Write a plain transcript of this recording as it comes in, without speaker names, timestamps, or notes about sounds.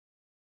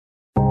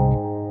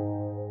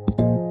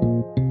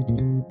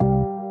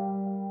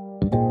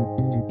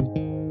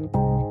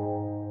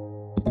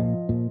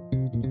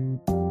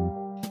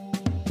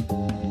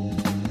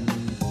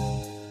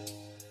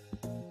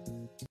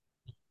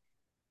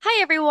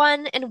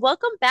everyone, and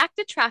welcome back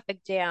to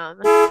Traffic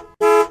Jam.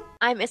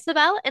 I'm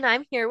Isabel, and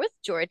I'm here with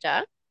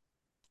Georgia.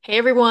 Hey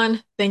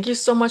everyone, thank you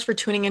so much for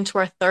tuning into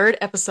our third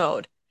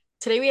episode.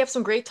 Today we have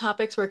some great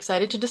topics we're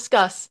excited to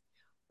discuss.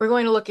 We're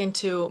going to look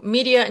into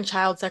media and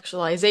child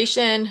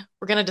sexualization.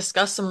 We're going to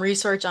discuss some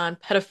research on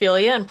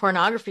pedophilia and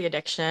pornography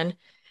addiction.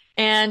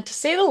 And to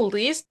say the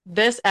least,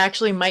 this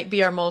actually might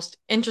be our most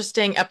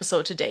interesting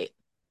episode to date.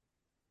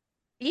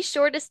 Be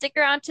sure to stick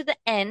around to the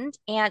end,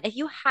 and if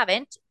you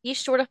haven't, be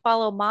sure to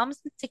follow Moms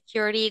and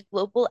Security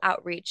Global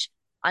Outreach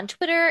on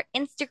Twitter,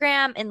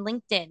 Instagram, and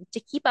LinkedIn to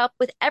keep up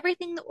with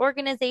everything the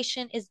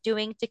organization is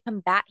doing to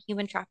combat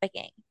human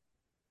trafficking.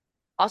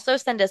 Also,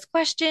 send us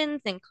questions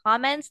and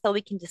comments that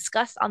we can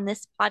discuss on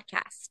this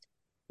podcast.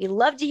 We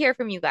love to hear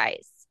from you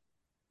guys.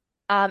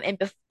 And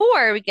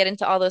before we get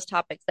into all those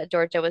topics that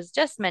Georgia was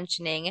just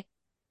mentioning,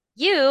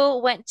 you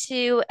went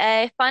to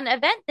a fun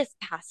event this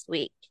past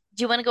week.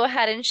 Do you want to go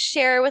ahead and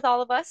share with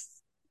all of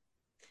us?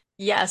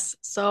 Yes,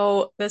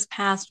 so this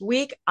past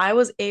week I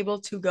was able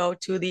to go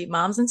to the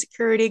Moms and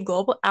Security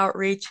Global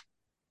Outreach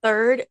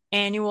third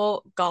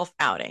annual golf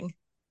outing.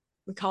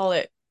 We call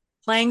it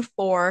Playing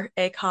for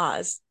a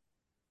Cause.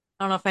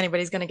 I don't know if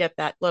anybody's going to get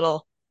that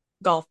little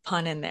golf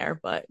pun in there,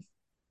 but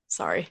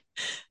sorry.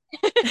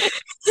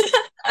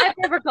 I've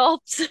never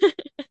golfed,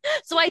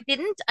 so I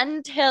didn't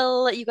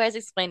until you guys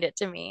explained it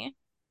to me.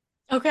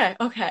 Okay,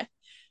 okay.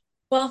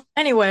 Well,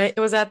 anyway, it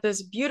was at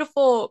this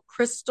beautiful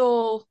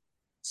Crystal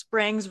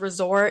Springs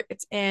resort.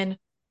 It's in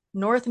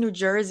North New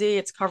Jersey.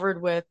 It's covered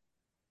with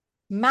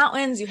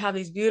mountains. You have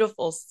these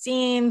beautiful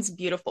scenes,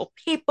 beautiful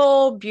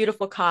people,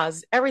 beautiful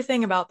cause.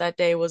 Everything about that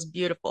day was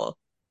beautiful.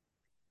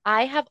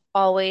 I have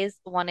always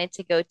wanted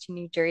to go to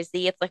New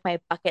Jersey. It's like my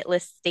bucket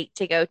list state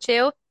to go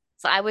to.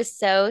 So I was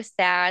so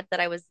sad that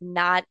I was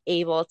not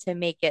able to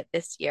make it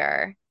this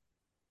year.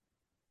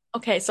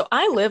 Okay, so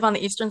I live on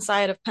the eastern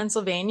side of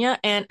Pennsylvania,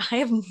 and I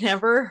have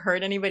never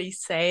heard anybody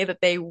say that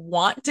they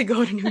want to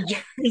go to New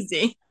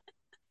Jersey.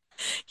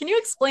 Can you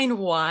explain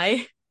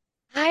why?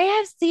 I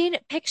have seen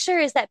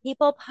pictures that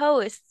people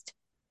post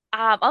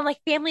on like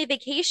family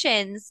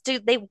vacations. Do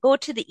they go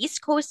to the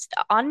East Coast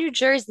on New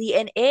Jersey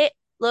and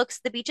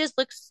the beaches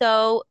look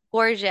so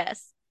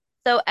gorgeous.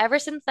 So ever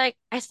since like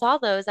I saw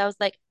those, I was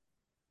like,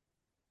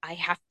 I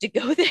have to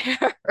go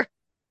there.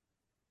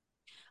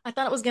 I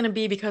thought it was going to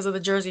be because of the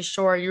Jersey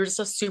Shore. You were just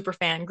a super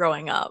fan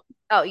growing up.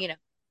 Oh,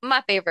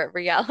 my favorite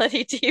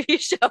reality TV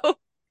show.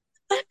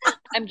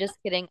 I'm just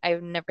kidding.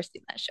 I've never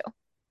seen that show.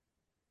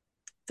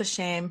 It's a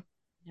shame.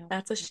 No.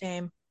 That's a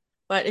shame.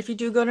 But if you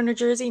do go to New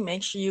Jersey,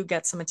 make sure you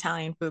get some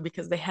Italian food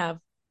because they have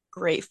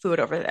great food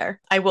over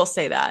there. I will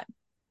say that.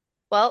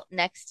 Well,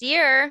 next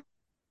year.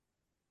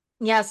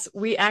 Yes,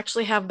 we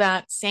actually have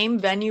that same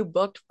venue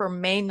booked for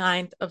May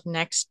 9th of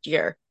next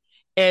year.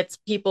 It's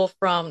people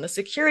from the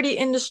security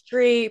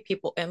industry,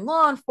 people in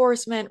law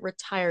enforcement,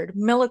 retired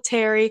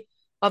military,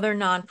 other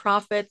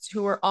nonprofits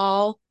who are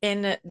all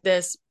in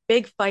this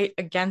big fight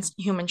against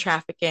human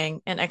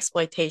trafficking and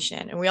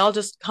exploitation. And we all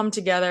just come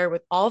together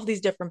with all of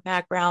these different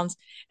backgrounds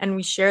and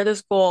we share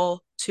this goal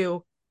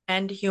to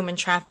end human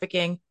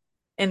trafficking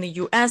in the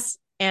US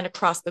and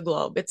across the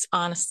globe. It's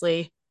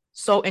honestly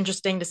so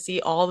interesting to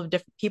see all the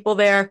different people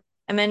there.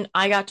 And then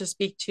I got to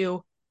speak to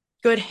a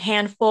good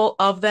handful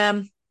of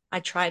them. I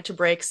tried to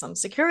break some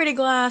security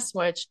glass,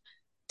 which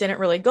didn't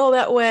really go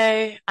that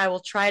way. I will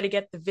try to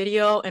get the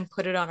video and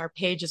put it on our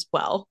page as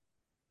well.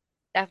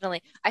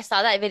 Definitely. I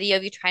saw that video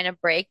of you trying to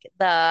break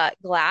the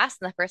glass,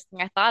 and the first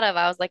thing I thought of,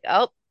 I was like,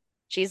 oh,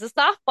 she's a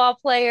softball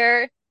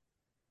player.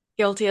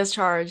 Guilty as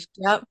charged.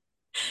 Yep.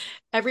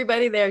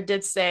 Everybody there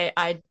did say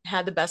I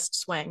had the best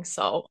swing,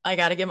 so I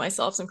got to give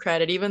myself some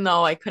credit, even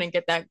though I couldn't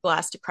get that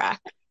glass to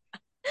crack.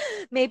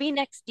 Maybe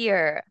next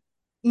year.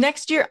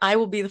 Next year, I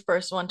will be the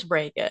first one to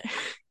break it.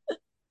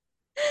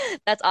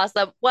 That's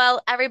awesome.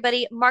 Well,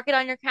 everybody, mark it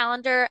on your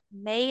calendar.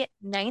 May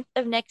 9th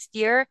of next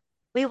year.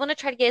 We want to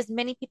try to get as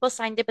many people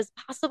signed up as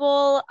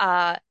possible.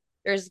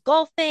 There's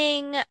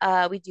golfing,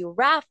 we do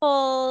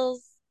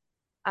raffles,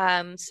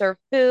 serve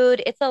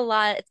food. It's a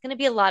lot. It's going to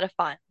be a lot of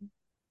fun.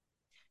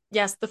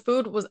 Yes, the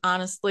food was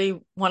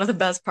honestly one of the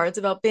best parts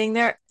about being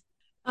there.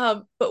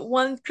 But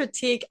one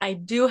critique I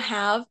do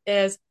have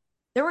is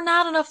there were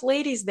not enough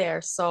ladies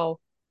there. So,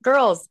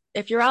 girls,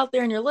 if you're out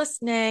there and you're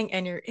listening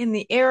and you're in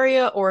the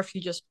area, or if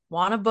you just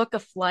want to book a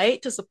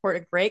flight to support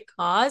a great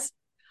cause,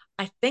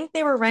 I think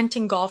they were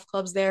renting golf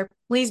clubs there.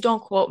 Please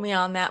don't quote me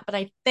on that, but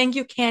I think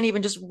you can't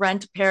even just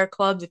rent a pair of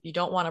clubs if you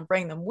don't want to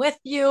bring them with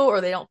you or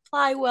they don't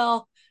fly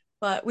well.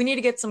 But we need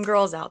to get some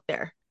girls out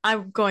there.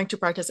 I'm going to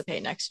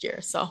participate next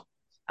year. So,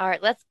 All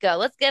right, let's go.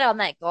 Let's get on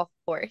that golf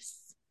course.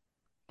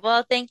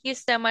 Well, thank you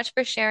so much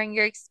for sharing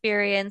your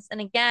experience.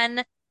 And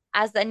again,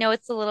 as I know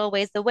it's a little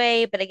ways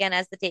away, but again,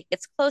 as the date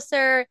gets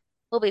closer,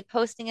 we'll be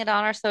posting it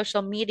on our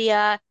social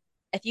media.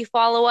 If you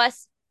follow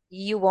us,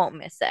 you won't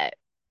miss it.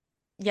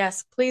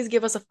 yes, please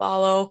give us a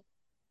follow,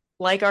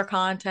 like our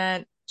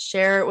content,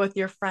 share it with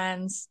your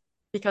friends,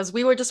 because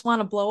we would just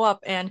want to blow up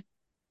and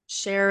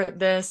share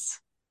this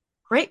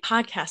great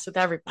podcast with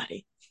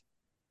everybody.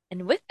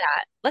 And with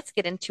that, let's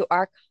get into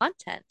our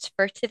content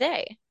for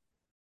today.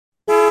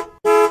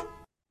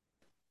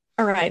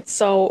 All right,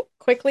 so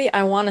quickly,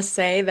 I want to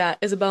say that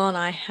Isabel and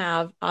I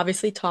have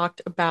obviously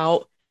talked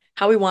about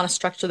how we want to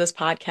structure this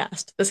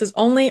podcast. This is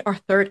only our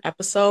third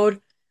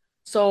episode,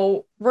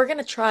 so we're going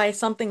to try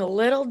something a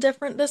little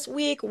different this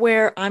week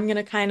where I'm going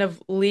to kind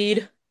of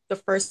lead the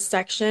first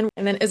section,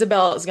 and then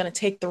Isabel is going to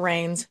take the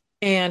reins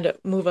and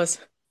move us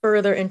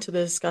further into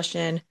the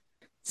discussion.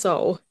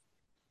 So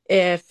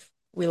if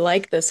we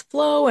like this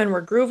flow and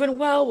we're grooving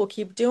well, we'll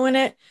keep doing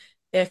it.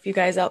 If you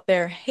guys out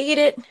there hate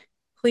it,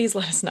 please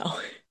let us know.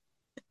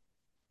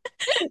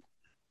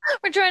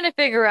 We're trying to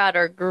figure out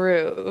our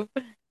groove.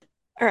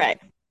 All right.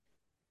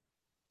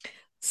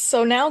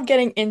 So now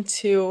getting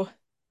into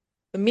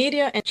the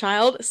media and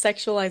child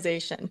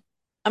sexualization.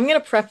 I'm going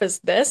to preface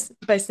this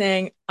by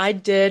saying I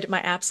did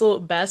my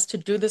absolute best to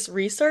do this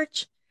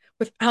research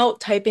without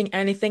typing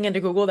anything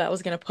into Google that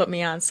was going to put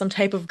me on some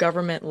type of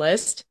government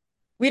list.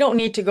 We don't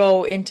need to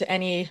go into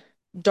any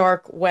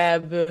dark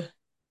web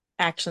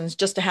actions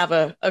just to have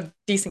a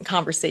decent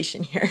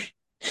conversation here.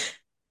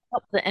 Oh,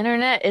 the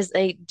internet is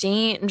a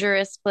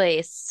dangerous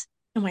place.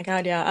 Oh my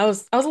God, yeah. I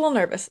was a little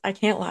nervous. I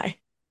can't lie.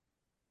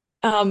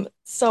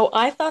 So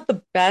I thought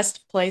the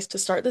best place to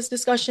start this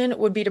discussion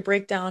would be to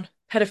break down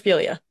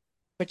pedophilia,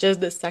 which is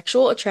the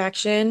sexual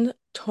attraction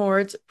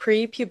towards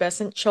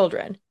prepubescent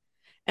children.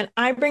 And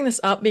I bring this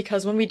up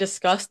because when we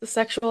discuss the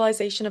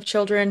sexualization of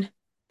children,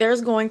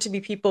 there's going to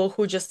be people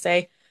who just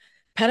say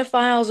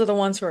pedophiles are the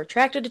ones who are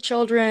attracted to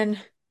children.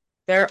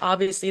 They're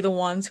obviously the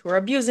ones who are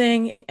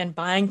abusing and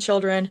buying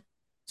children.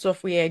 So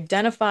if we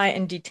identify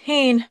and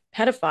detain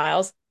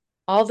pedophiles,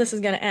 all this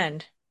is going to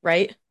end,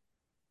 right?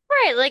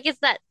 Right, like it's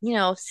that,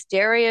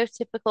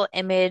 stereotypical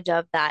image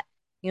of that,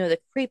 the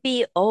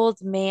creepy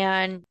old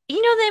man.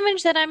 You know the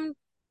image that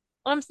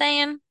what I'm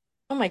saying?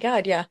 Oh my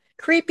God, yeah.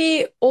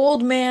 Creepy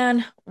old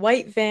man,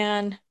 white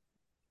van.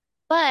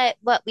 But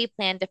what we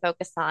plan to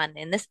focus on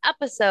in this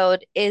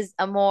episode is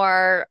a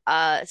more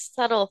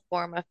subtle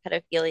form of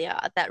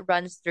pedophilia that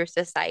runs through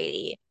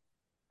society,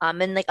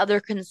 and like other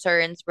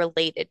concerns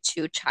related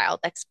to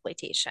child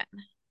exploitation.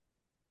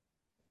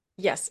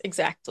 Yes,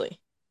 exactly.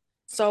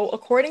 So,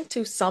 according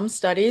to some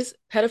studies,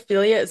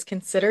 pedophilia is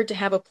considered to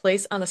have a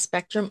place on the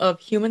spectrum of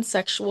human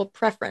sexual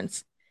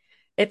preference.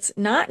 It's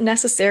not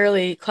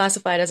necessarily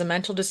classified as a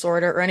mental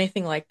disorder or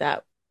anything like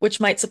that, which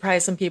might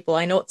surprise some people.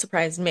 I know it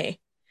surprised me.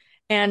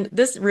 And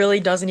this really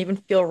doesn't even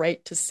feel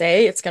right to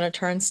say. It's going to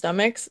turn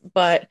stomachs.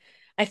 But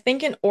I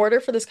think in order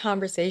for this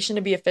conversation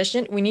to be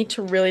efficient, we need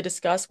to really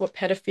discuss what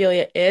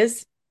pedophilia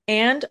is.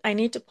 And I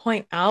need to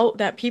point out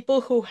that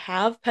people who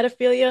have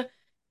pedophilia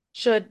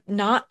should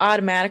not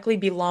automatically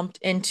be lumped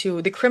into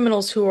the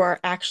criminals who are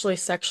actually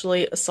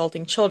sexually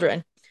assaulting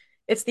children.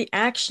 It's the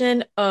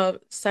action of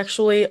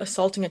sexually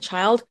assaulting a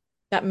child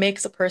that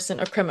makes a person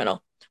a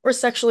criminal or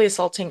sexually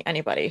assaulting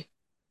anybody.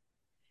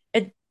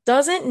 It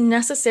doesn't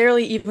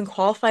necessarily even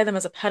qualify them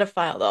as a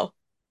pedophile, though.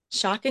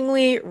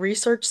 Shockingly,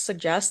 research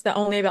suggests that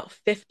only about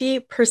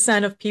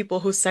 50% of people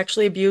who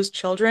sexually abuse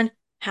children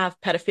have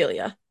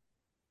pedophilia.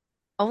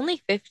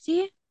 Only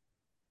 50?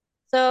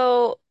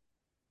 So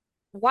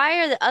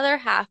why are the other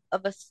half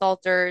of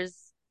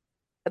assaulters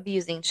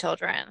abusing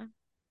children?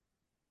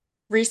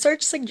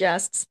 Research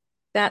suggests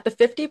that the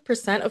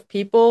 50% of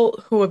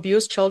people who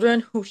abuse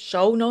children who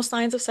show no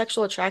signs of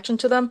sexual attraction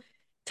to them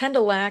tend to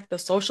lack the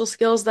social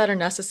skills that are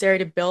necessary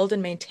to build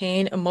and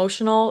maintain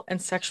emotional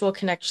and sexual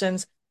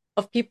connections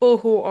of people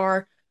who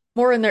are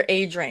more in their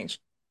age range.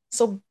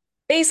 So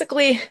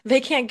basically, they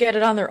can't get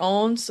it on their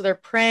own, so they're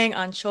preying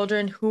on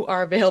children who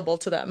are available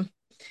to them.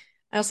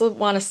 I also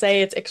want to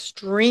say it's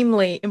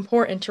extremely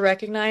important to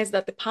recognize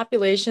that the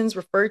populations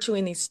referred to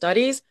in these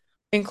studies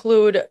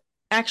include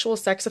actual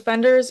sex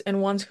offenders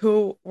and ones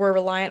who were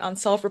reliant on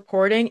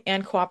self-reporting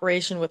and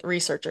cooperation with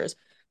researchers.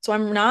 So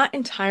I'm not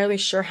entirely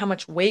sure how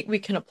much weight we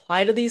can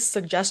apply to these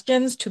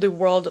suggestions to the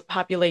world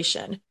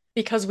population,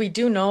 because we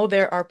do know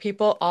there are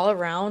people all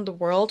around the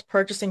world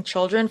purchasing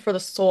children for the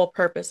sole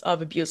purpose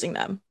of abusing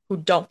them who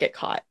don't get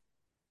caught.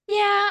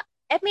 Yeah,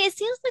 I mean, it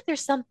seems like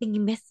there's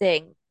something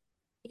missing.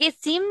 It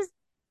seems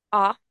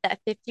off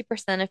that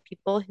 50% of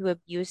people who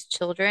abuse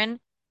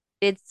children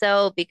did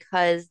so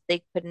because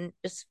they couldn't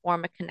just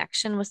form a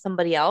connection with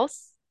somebody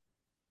else.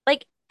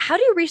 Like, how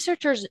do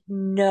researchers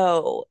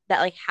know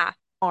that like half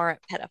aren't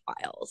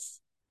pedophiles?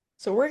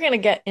 So we're going to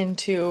get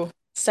into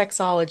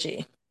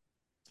sexology.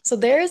 So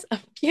there's a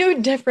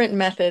few different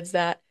methods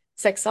that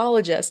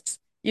sexologists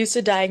use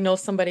to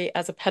diagnose somebody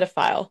as a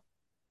pedophile.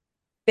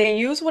 They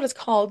use what is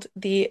called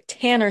the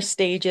Tanner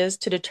stages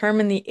to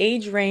determine the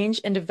age range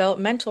and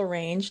developmental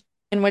range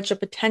in which a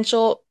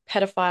potential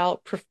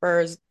pedophile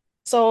prefers.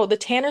 So the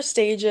Tanner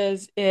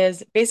stages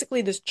is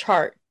basically this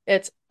chart.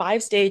 It's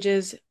 5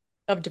 stages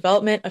of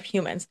development of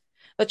humans.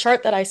 The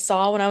chart that I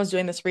saw when I was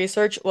doing this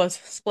research was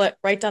split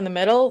right down the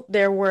middle.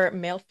 There were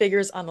male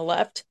figures on the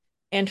left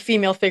and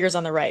female figures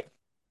on the right.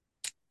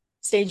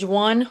 Stage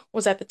 1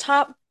 was at the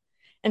top,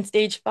 and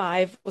stage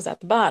 5 was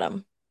at the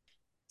bottom.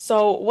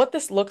 So what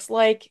this looks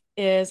like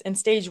is in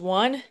stage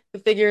one, the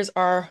figures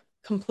are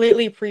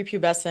completely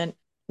prepubescent,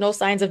 no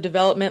signs of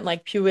development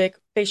like pubic,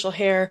 facial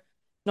hair,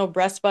 no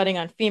breast budding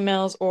on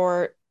females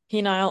or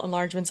penile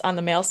enlargements on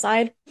the male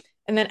side.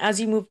 And then as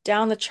you move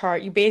down the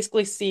chart, you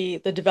basically see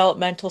the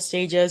developmental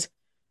stages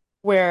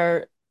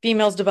where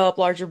females develop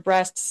larger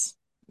breasts,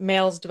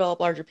 males develop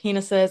larger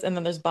penises, and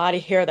then there's body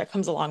hair that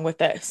comes along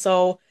with it.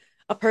 So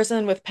a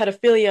person with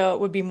pedophilia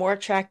would be more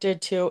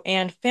attracted to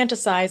and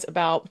fantasize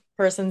about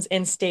persons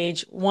in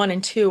stage one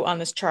and two on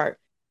this chart,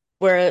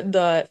 where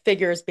the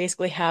figures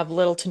basically have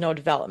little to no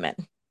development.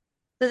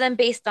 So then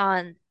based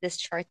on this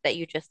chart that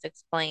you just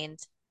explained,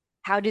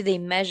 how do they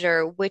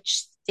measure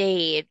which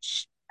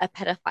stage a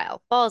pedophile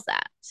falls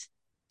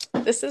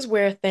at? This is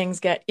where things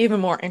get even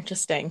more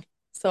interesting.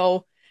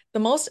 So, the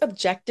most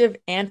objective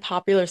and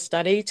popular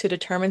study to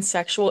determine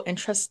sexual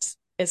interests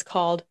is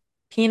called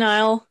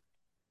penile.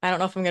 I don't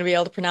know if I'm going to be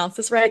able to pronounce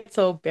this right,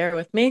 so bear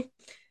with me.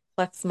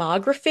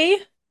 Plethysmography,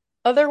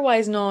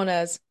 otherwise known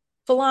as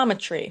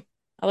philometry.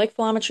 I like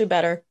philometry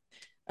better.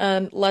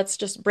 Let's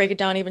just break it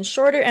down even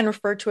shorter and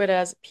refer to it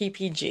as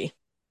PPG.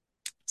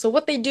 So,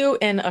 what they do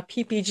in a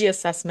PPG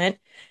assessment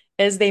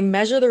is they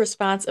measure the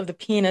response of the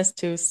penis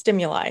to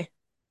stimuli.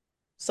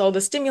 So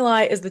the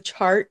stimuli is the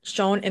chart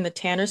shown in the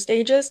Tanner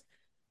stages.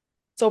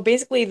 So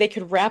basically, they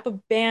could wrap a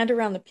band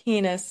around the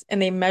penis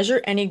and they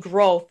measure any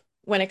growth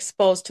when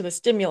exposed to the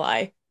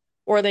stimuli.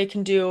 Or they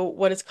can do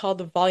what is called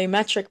the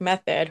volumetric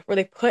method, where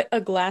they put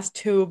a glass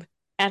tube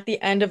at the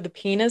end of the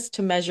penis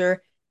to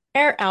measure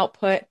air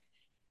output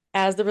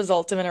as the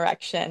result of an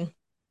erection.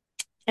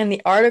 And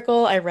the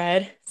article I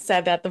read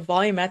said that the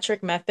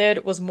volumetric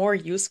method was more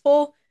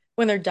useful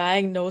when they're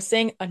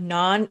diagnosing a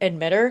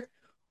non-admitter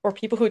or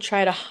people who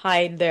try to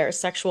hide their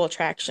sexual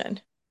attraction.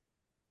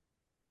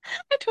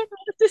 I don't know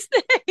what to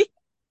say.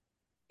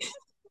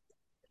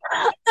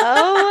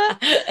 Oh,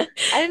 I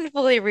didn't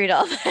fully read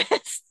all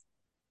this.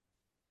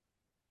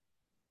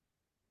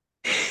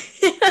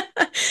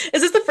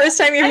 Is this the first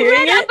time you're I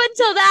hearing read up it?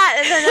 until that,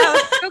 and then I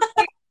was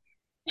okay,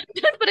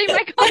 done putting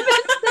my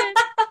comments in.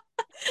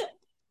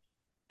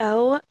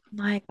 Oh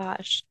my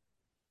gosh.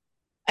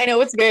 I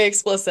know it's very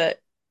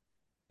explicit.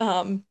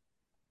 Um,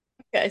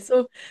 okay,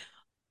 so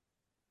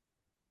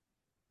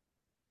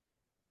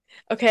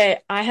okay,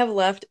 I have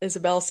left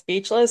Isabel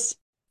speechless.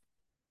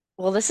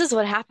 Well, this is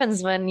what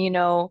happens when,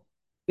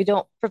 we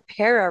don't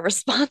prepare our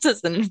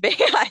responses in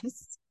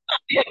advance.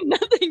 I have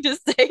nothing to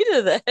say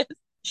to this.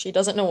 She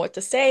doesn't know what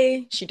to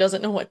say, she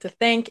doesn't know what to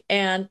think,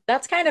 and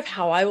that's kind of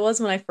how I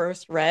was when I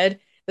first read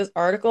this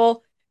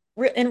article.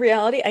 In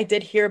reality, I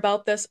did hear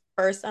about this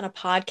first on a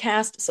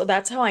podcast, so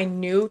that's how I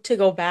knew to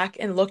go back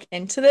and look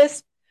into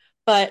this.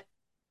 But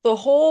the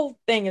whole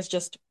thing is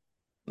just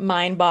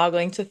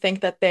mind-boggling to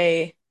think that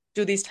they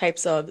do these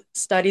types of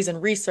studies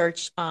and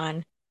research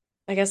on,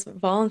 I guess,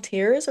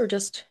 volunteers or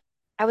just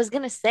I was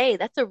gonna say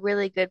that's a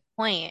really good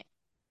point.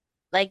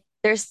 Like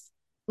there's,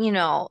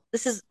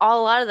 this is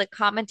all a lot of the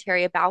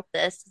commentary about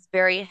this is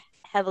very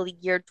heavily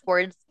geared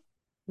towards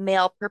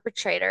male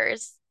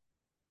perpetrators.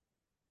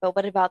 But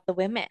what about the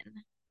women?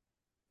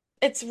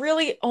 it's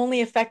really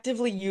only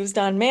effectively used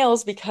on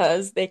males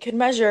because they can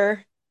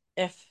measure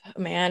if a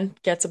man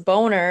gets a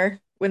boner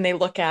when they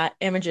look at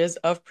images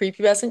of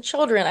prepubescent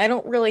children. I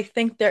don't really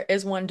think there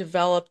is one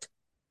developed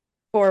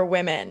for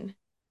women.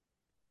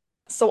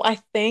 So I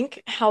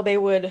think how they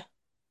would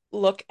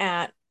look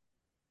at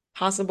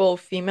possible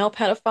female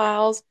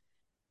pedophiles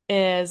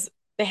is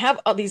they have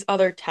all these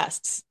other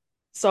tests.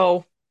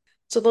 So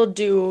they'll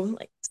do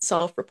like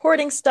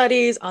self-reporting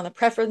studies on the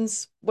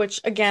preference,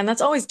 which again,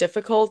 that's always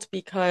difficult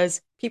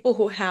because people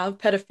who have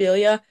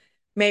pedophilia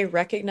may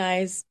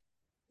recognize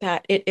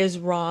that it is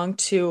wrong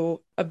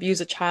to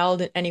abuse a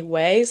child in any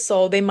way.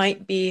 So they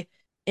might be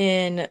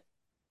in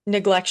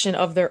neglection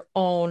of their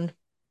own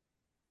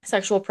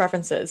sexual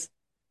preferences.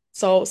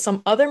 So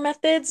some other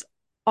methods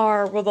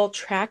are where they'll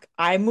track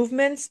eye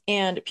movements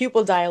and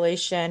pupil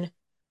dilation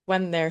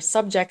when their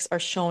subjects are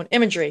shown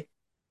imagery.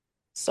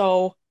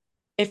 So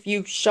if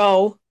you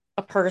show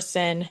a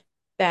person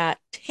that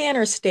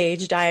Tanner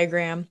stage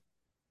diagram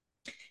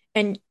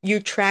and you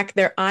track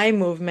their eye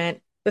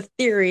movement, the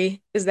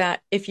theory is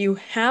that if you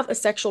have a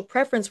sexual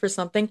preference for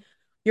something,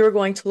 you're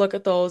going to look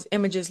at those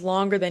images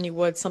longer than you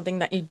would something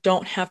that you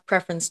don't have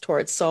preference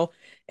towards. So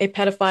a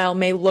pedophile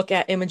may look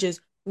at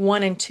images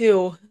one and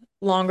two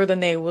longer than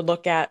they would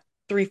look at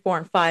three, four,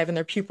 and five, and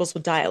their pupils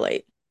would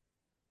dilate.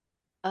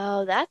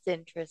 Oh, that's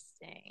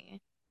interesting.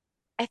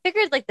 I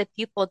figured like the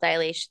pupil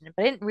dilation,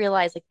 but I didn't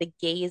realize like the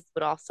gaze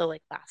would also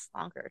like last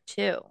longer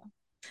too.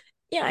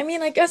 Yeah, I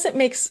mean, I guess it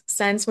makes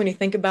sense when you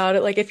think about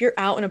it. Like if you're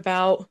out and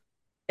about,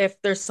 if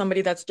there's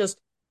somebody that's just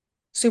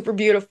super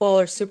beautiful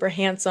or super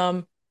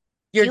handsome,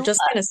 you're You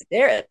just gonna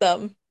stare at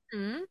them.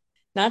 hmm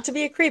Not to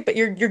be a creep, but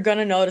you're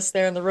gonna notice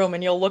they're in the room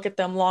and you'll look at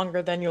them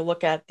longer than you'll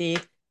look at the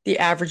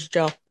average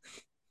Joe.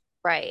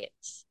 Right.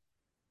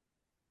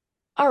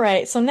 All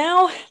right, so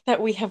now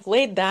that we have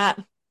laid that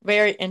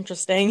very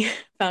interesting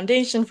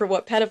foundation for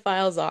what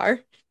pedophiles are,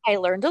 I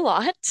learned a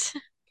lot.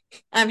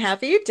 I'm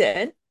happy you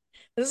did.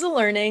 This is a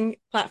learning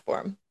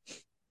platform.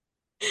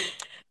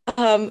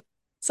 Um,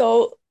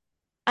 so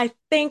I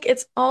think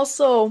it's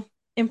also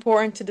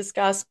important to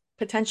discuss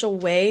potential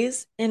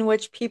ways in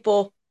which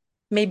people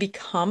may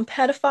become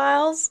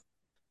pedophiles.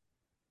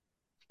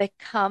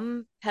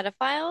 Become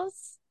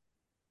pedophiles?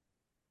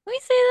 Can we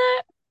say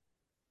that?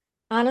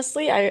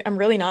 Honestly, I'm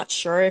really not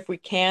sure if we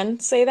can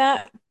say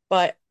that,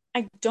 but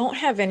I don't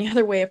have any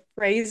other way of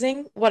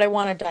phrasing what I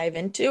want to dive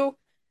into.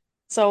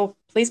 So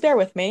please bear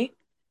with me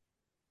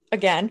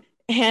again,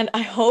 and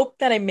I hope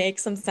that I make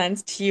some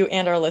sense to you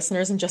and our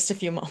listeners in just a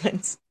few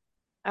moments.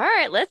 All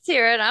right, let's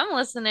hear it. I'm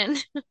listening.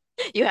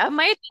 You have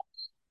my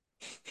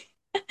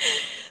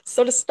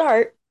So, to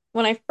start,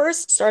 when I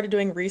first started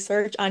doing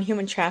research on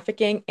human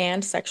trafficking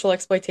and sexual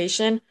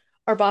exploitation,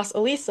 our boss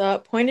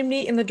Elisa pointed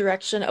me in the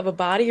direction of a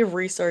body of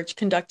research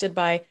conducted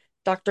by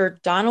Dr.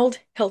 Donald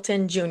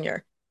Hilton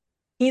Jr.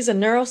 He's a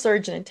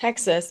neurosurgeon in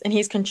Texas, and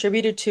he's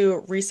contributed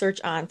to research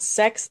on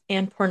sex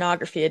and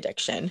pornography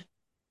addiction.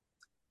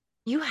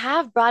 You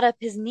have brought up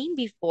his name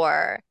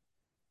before.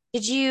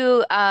 Did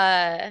you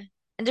end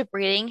up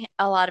reading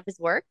a lot of his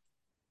work?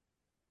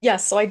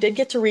 Yes, so I did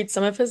get to read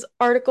some of his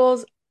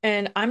articles,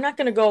 and I'm not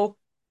going to go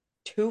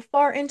too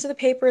far into the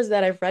papers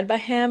that I've read by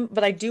him,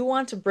 but I do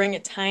want to bring a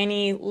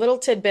tiny little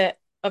tidbit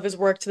of his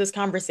work to this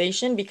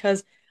conversation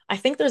because I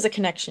think there's a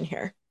connection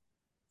here.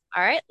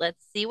 All right,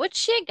 let's see what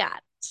she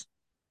got.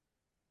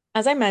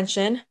 As I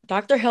mentioned,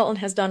 Dr. Hilton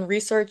has done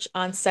research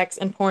on sex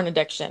and porn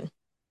addiction,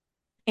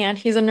 and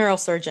he's a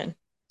neurosurgeon.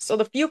 So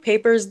the few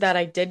papers that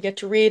I did get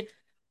to read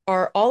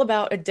are all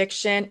about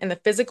addiction and the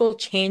physical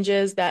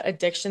changes that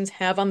addictions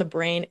have on the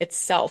brain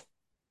itself.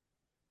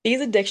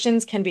 These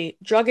addictions can be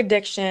drug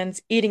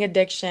addictions, eating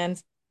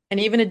addictions, and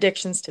even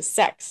addictions to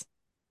sex.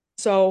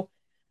 So,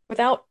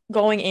 without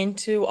going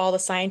into all the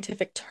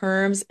scientific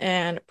terms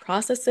and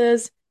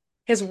processes,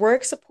 his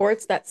work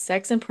supports that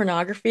sex and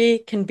pornography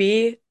can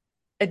be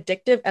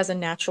addictive as a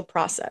natural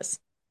process.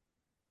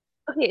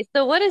 Okay,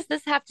 so what does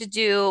this have to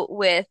do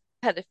with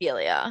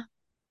pedophilia?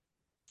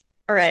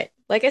 All right,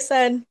 like I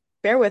said,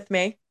 bear with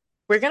me.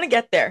 We're going to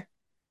get there,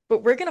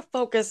 but we're going to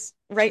focus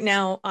right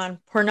now on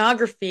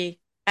pornography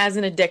as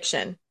an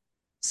addiction.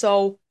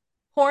 So,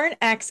 porn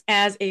acts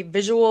as a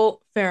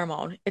visual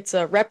pheromone, it's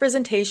a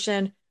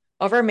representation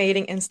of our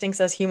mating instincts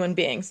as human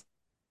beings.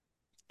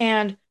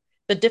 And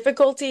the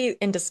difficulty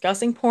in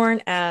discussing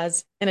porn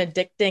as an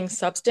addicting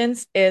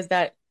substance is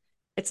that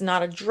it's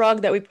not a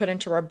drug that we put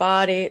into our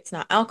body, it's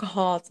not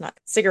alcohol, it's not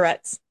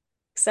cigarettes,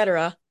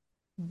 etc.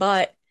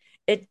 But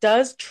it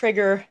does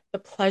trigger the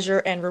pleasure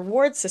and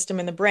reward system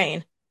in the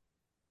brain.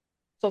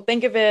 So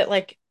think of it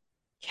like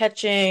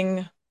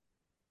catching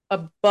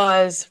a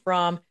buzz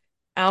from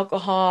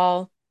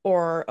alcohol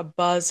or a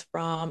buzz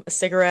from a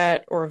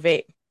cigarette or a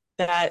vape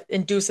that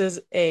induces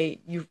a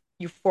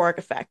euphoric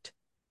effect.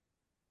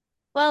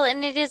 Well,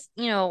 and it is,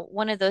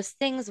 one of those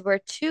things where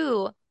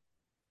too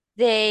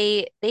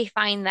they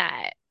find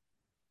that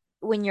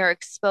when you're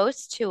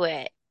exposed to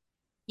it,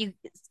 you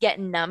get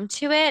numb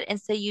to it, and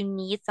so you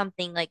need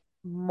something like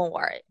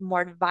more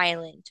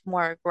violent,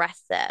 more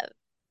aggressive,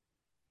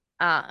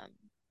 um,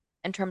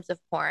 in terms of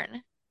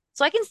porn.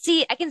 So I can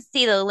see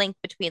the link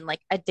between like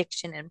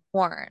addiction and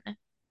porn.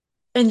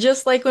 And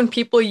just like when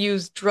people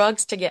use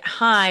drugs to get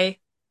high,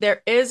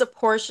 there is a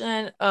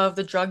portion of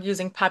the drug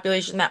using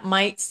population that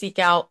might seek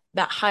out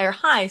that higher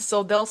high.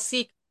 So they'll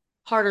seek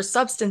harder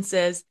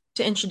substances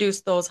to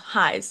introduce those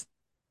highs.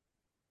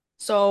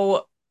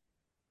 So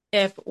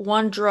if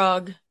one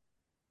drug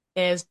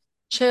is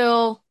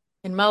chill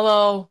and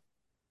mellow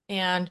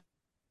and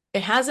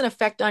it has an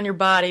effect on your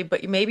body,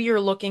 but maybe you're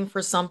looking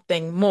for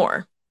something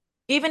more,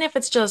 even if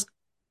it's just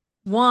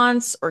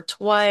once or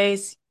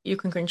twice, you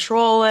can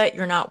control it.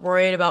 You're not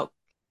worried about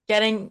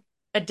getting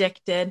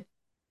addicted.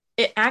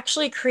 It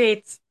actually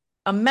creates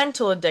a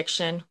mental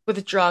addiction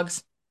with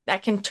drugs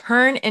that can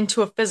turn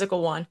into a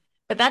physical one.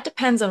 But that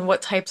depends on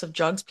what types of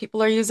drugs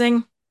people are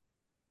using.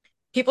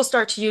 People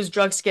start to use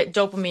drugs to get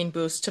dopamine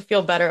boosts, to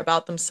feel better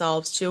about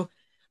themselves, to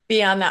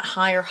be on that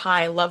higher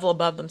high level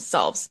above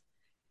themselves.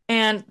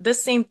 And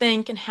this same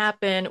thing can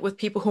happen with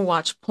people who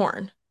watch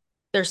porn.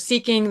 They're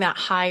seeking that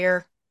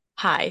higher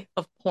high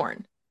of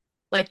porn.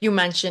 Like you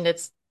mentioned,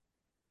 it's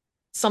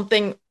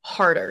something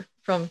harder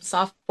from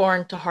soft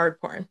porn to hard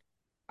porn.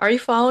 Are you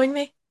following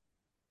me?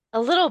 A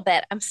little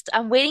bit.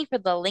 I'm waiting for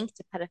the link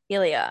to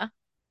pedophilia.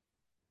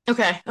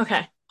 Okay,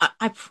 okay.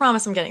 I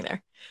promise I'm getting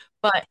there.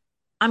 But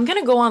I'm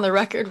gonna go on the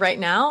record right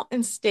now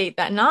and state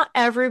that not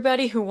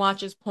everybody who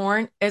watches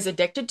porn is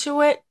addicted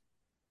to it,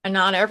 and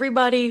not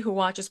everybody who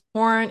watches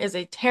porn is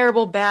a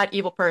terrible, bad,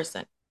 evil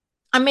person.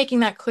 I'm making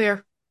that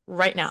clear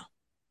right now.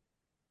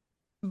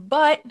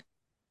 But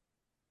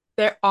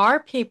there are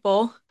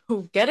people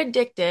who get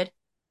addicted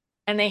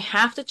and they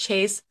have to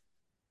chase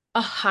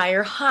a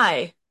higher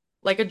high,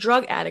 like a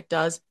drug addict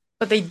does,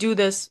 but they do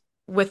this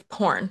with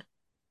porn.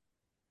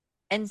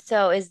 And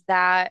so is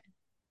that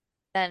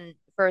then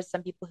for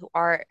some people who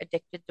are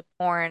addicted to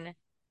porn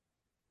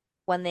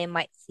when they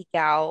might seek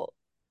out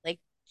like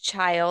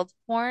child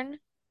porn?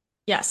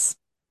 Yes.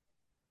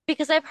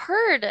 Because I've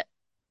heard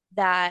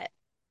that,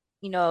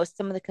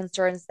 some of the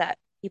concerns that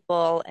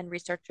people and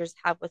researchers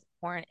have with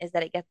porn is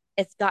that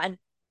it's gotten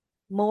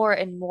more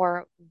and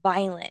more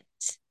violent.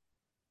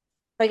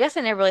 But I guess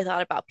I never really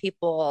thought about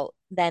people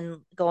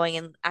then going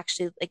and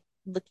actually like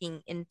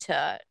looking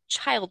into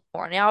child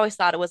porn. I always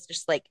thought it was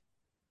just like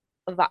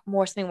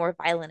more something more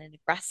violent and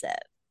aggressive.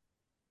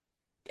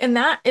 And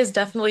that is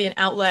definitely an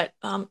outlet.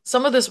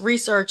 Some of this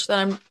research that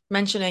I'm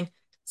mentioning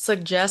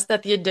suggests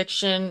that the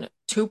addiction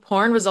to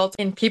porn results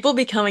in people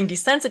becoming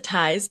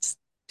desensitized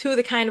to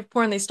the kind of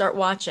porn they start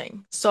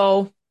watching.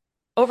 So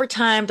over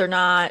time, they're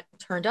not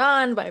turned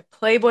on by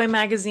Playboy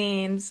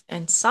magazines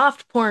and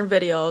soft porn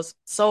videos.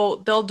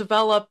 So they'll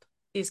develop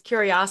these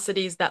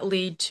curiosities that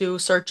lead to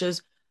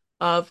searches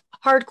of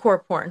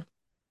hardcore porn.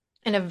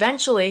 And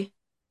eventually,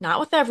 not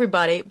with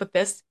everybody, but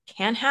this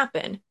can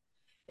happen.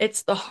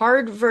 It's the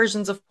hard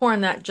versions of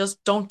porn that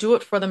just don't do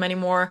it for them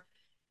anymore.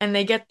 And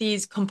they get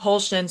these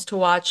compulsions to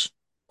watch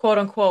quote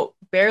unquote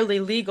barely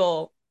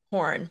legal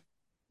porn,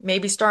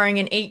 maybe starring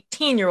an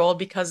 18-year-old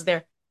because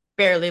they're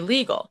barely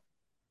legal.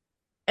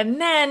 And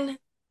then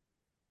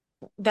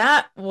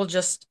that will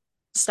just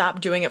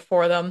stop doing it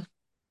for them.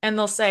 And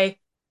they'll say,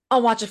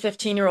 I'll watch a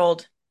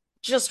 15-year-old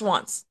just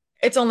once.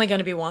 It's only going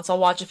to be once. I'll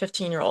watch a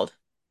 15-year-old.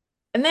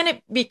 And then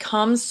it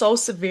becomes so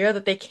severe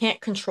that they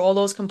can't control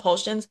those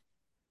compulsions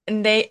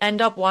and they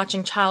end up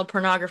watching child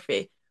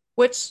pornography,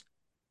 which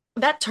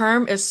that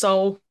term is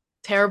so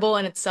terrible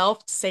in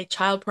itself to say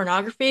child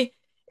pornography.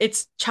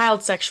 It's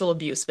child sexual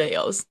abuse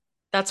videos.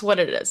 That's what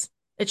it is.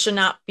 It should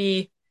not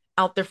be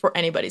out there for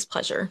anybody's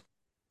pleasure.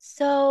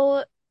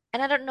 So,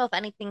 and I don't know if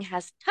anything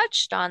has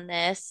touched on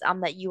this,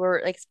 that you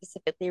were like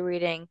specifically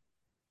reading,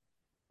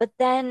 but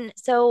then,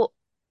 so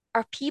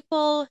are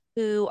people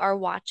who are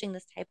watching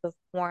this type of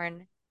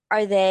porn,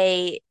 are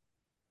they,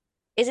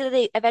 is it that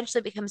they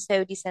eventually become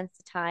so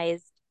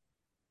desensitized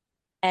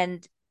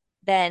and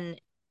then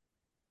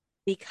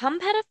become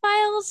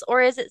pedophiles,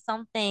 or is it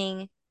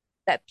something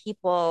that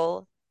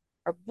people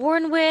are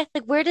born with?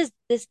 Like, where does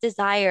this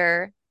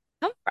desire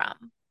come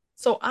from?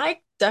 So I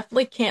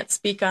definitely can't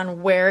speak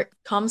on where it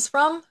comes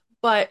from,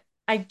 but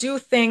I do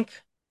think,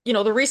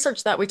 the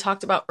research that we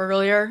talked about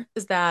earlier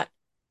is that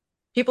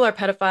people are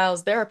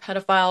pedophiles. There are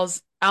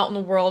pedophiles out in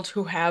the world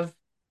who have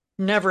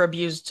never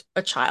abused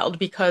a child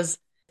because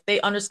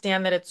they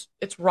understand that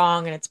it's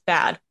wrong and it's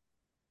bad.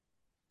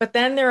 But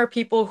then there are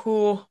people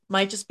who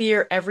might just be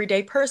your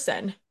everyday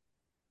person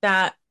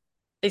that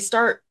they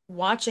start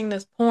watching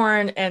this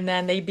porn and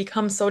then they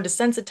become so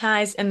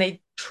desensitized and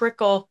they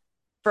trickle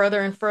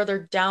further and further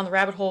down the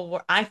rabbit hole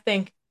where I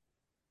think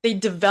they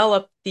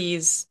develop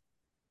these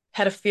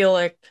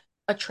pedophilic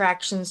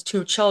attractions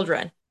to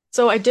children.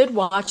 So I did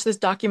watch this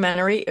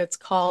documentary. It's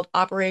called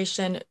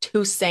Operation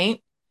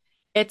Toussaint.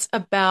 It's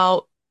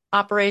about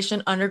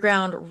Operation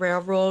Underground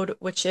Railroad,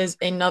 which is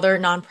another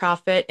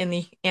nonprofit in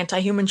the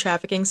anti-human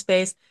trafficking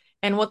space.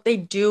 And what they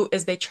do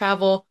is they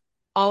travel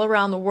all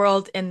around the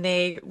world and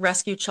they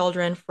rescue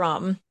children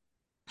from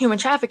human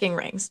trafficking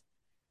rings.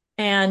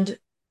 And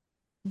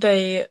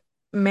the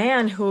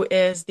man who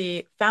is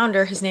the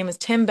founder, his name is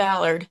Tim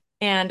Ballard,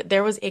 and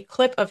there was a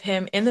clip of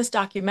him in this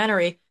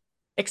documentary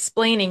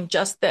explaining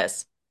just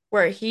this,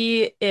 where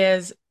he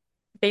is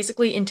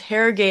basically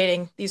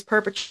interrogating these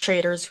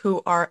perpetrators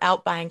who are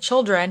out buying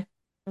children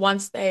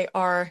once they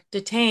are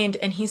detained.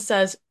 And he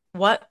says,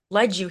 what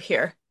led you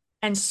here?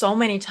 And so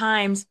many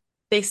times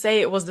they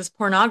say it was this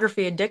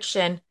pornography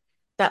addiction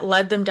that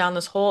led them down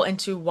this hole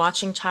into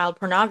watching child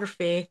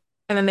pornography.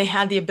 And then they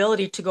had the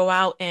ability to go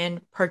out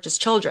and purchase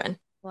children.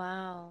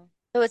 Wow.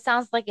 So it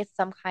sounds like it's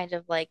some kind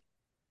of like,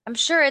 I'm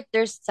sure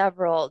there's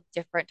several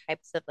different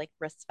types of like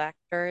risk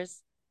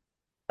factors,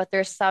 but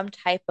there's some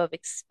type of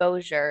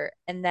exposure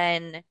and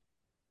then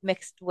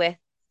mixed with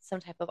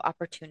some type of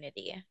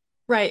opportunity.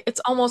 Right.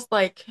 It's almost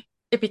like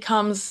it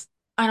becomes,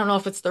 I don't know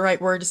if it's the right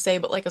word to say,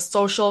 but like a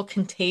social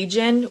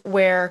contagion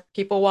where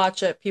people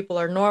watch it, people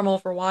are normal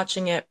for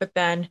watching it, but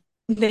then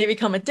they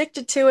become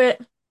addicted to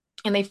it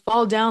and they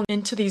fall down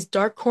into these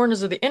dark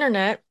corners of the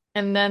internet.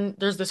 And then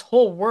there's this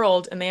whole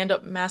world and they end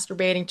up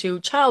masturbating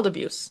to child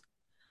abuse.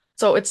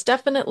 So it's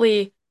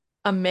definitely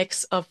a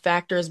mix of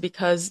factors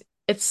because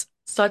it's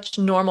such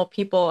normal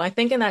people. I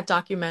think in that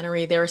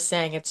documentary, they were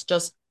saying it's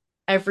just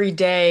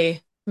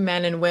everyday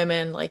men and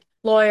women, like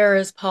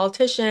lawyers,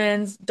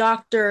 politicians,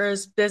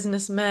 doctors,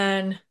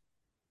 businessmen,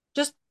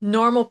 just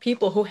normal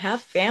people who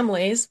have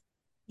families.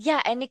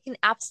 Yeah, and it can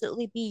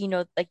absolutely be,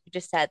 like you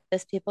just said,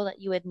 those people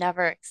that you would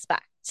never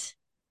expect.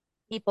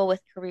 People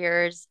with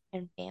careers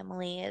and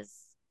families,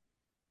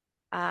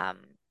 um,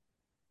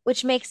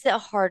 which makes it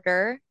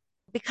harder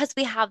because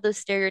we have those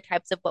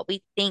stereotypes of what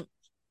we think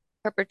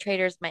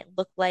perpetrators might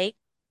look like.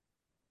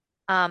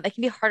 It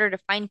can be harder to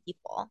find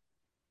people.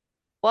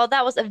 Well,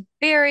 that was a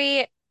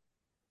very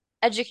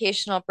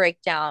educational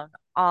breakdown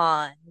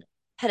on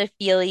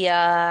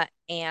pedophilia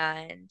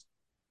and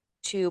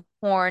to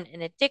porn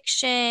and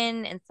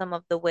addiction and some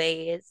of the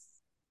ways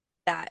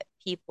that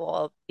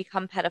people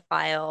become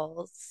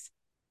pedophiles.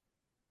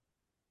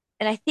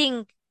 And I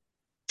think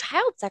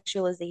child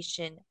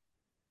sexualization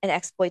and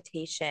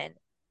exploitation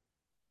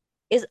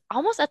is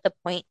almost at the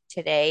point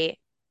today,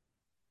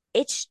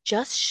 it's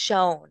just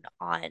shown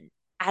on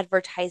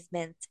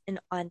advertisements and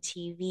on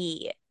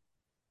TV,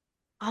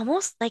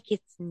 almost like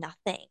it's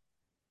nothing.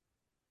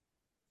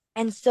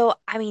 And so,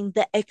 I mean,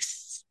 the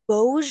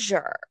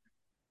exposure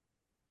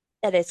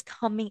that is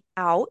coming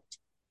out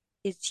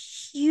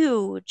is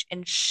huge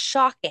and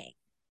shocking.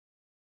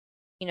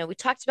 We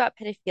talked about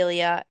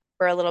pedophilia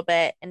for a little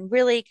bit, and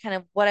really kind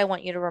of what I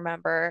want you to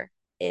remember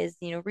is,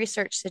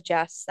 research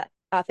suggests that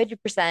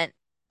 50%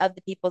 of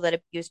the people that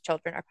abuse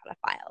children are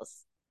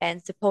pedophiles,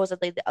 and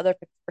supposedly the other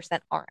 50%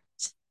 aren't.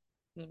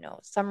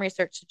 Some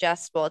research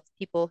suggests, well, it's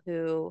people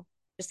who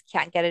just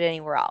can't get it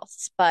anywhere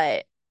else.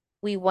 But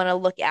we want to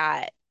look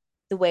at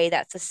the way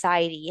that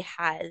society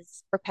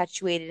has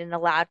perpetuated and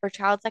allowed for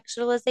child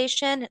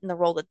sexualization and the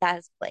role that that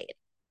has played.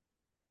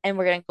 And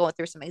we're going to go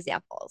through some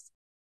examples.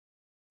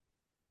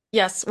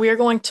 Yes, we are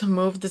going to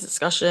move the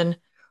discussion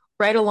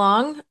right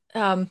along.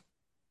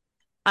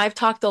 I've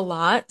talked a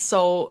lot,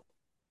 so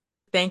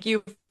thank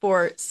you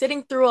for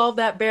sitting through all of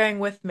that, bearing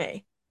with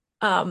me.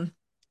 Um,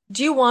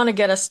 do you want to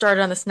get us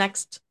started on this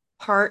next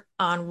part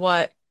on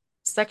what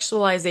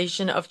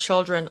sexualization of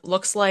children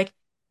looks like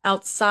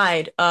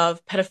outside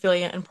of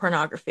pedophilia and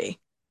pornography?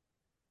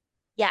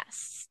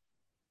 Yes.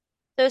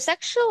 So,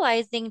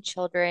 sexualizing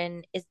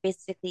children is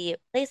basically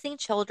placing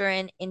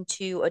children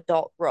into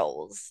adult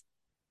roles.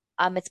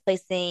 It's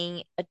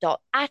placing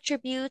adult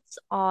attributes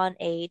on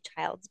a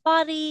child's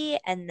body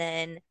and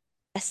then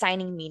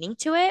assigning meaning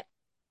to it.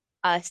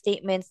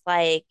 Statements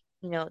like,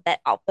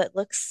 that outfit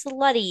looks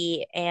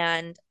slutty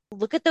and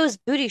look at those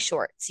booty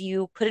shorts.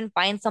 You couldn't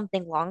find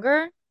something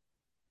longer.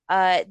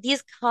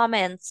 These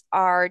comments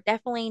are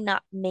definitely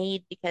not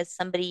made because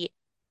somebody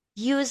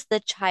views the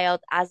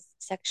child as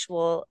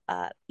sexual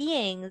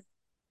beings,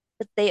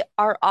 but they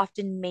are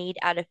often made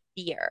out of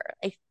fear,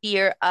 a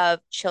fear of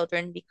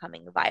children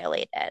becoming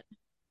violated.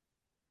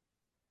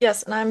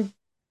 Yes, and I'm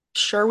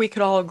sure we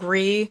could all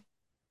agree,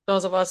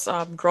 those of us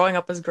growing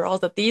up as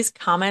girls, that these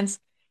comments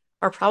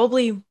are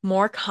probably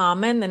more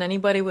common than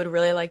anybody would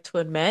really like to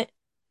admit.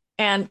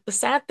 And the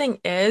sad thing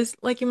is,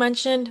 like you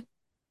mentioned,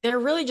 they're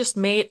really just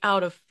made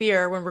out of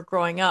fear when we're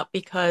growing up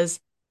because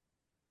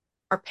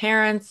our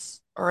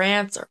parents, our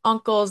aunts, our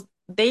uncles,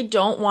 they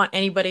don't want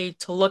anybody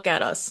to look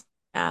at us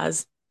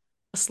as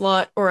a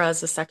slut or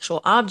as a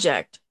sexual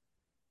object.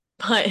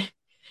 But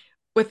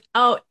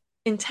without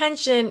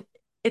intention,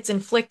 it's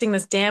inflicting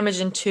this damage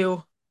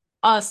into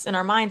us and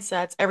our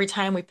mindsets every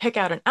time we pick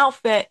out an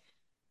outfit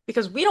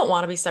because we don't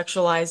want to be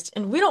sexualized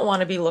and we don't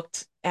want to be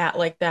looked at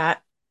like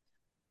that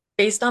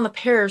based on the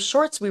pair of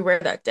shorts we wear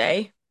that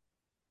day.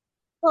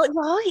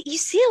 Well, you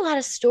see a lot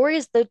of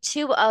stories though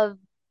too of,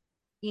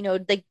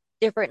 like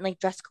different like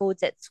dress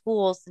codes at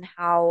schools and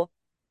how,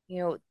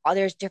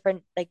 there's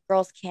different like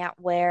girls can't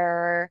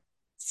wear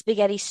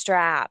spaghetti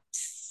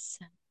straps,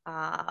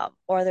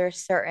 or there's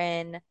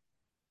certain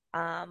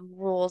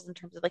rules in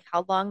terms of like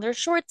how long their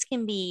shorts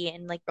can be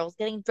and like girls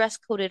getting dress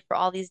coded for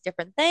all these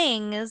different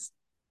things.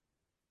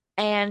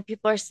 And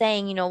people are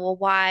saying, well,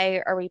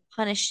 why are we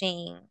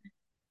punishing,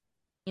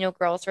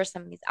 girls for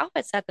some of these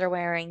outfits that they're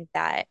wearing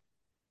that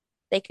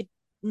they could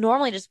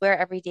normally just wear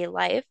everyday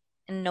life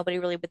and nobody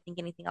really would think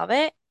anything of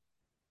it.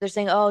 They're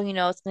saying, oh,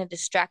 it's going to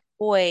distract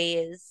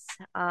boys.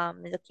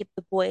 It'll keep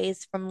the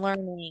boys from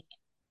learning.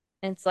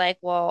 And it's like,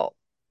 well,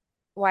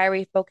 why are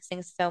we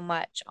focusing so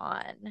much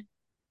on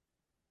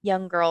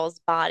young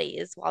girls'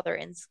 bodies while they're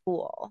in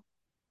school?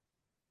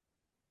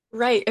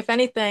 Right. If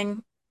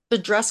anything, the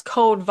dress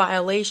code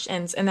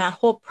violations and that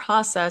whole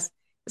process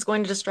is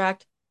going to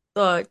distract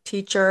the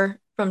teacher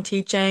from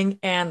teaching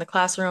and the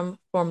classroom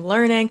from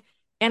learning,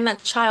 and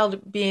that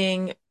child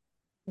being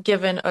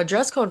given a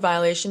dress code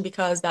violation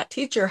because that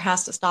teacher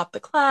has to stop the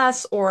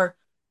class or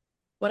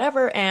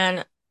whatever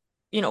and,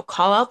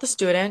 call out the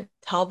student,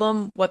 tell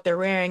them what they're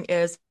wearing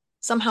is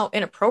somehow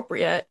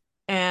inappropriate,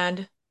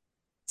 and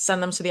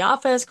send them to the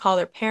office, call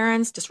their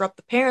parents, disrupt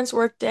the parents'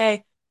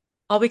 workday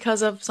all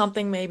because of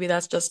something maybe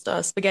that's just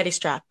a spaghetti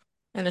strap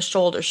and a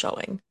shoulder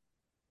showing.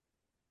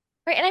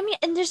 Right. And I mean,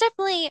 and there's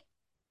definitely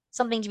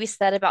something to be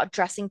said about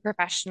dressing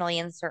professionally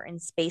in certain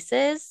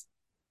spaces.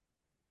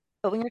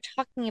 But when you're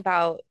talking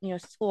about,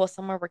 school,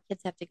 somewhere where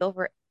kids have to go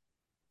for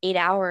 8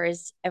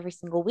 hours every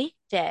single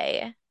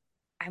weekday,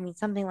 I mean,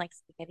 something like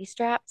spaghetti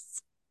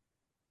straps.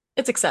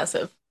 It's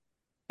excessive,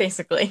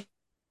 basically.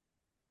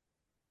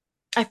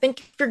 I think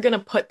if you're going to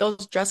put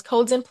those dress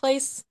codes in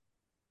place,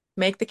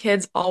 make the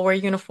kids all wear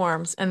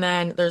uniforms and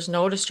then there's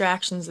no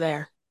distractions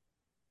there.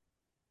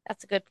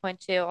 That's a good point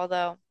too.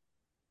 Although,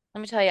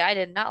 let me tell you, I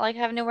did not like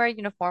having to wear a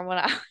uniform when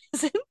I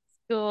was in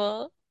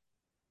school.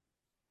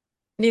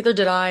 Neither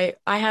did I.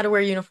 I had to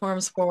wear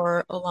uniforms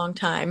for a long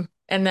time.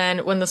 And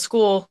then when the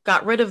school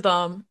got rid of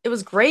them, it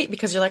was great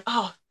because you're like,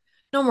 oh,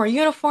 no more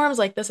uniforms.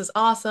 Like, this is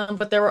awesome.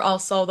 But there were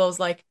also those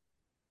like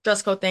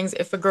dress code things.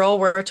 If a girl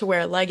were to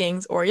wear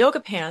leggings or yoga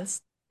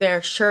pants,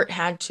 their shirt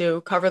had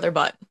to cover their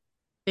butt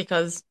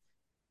because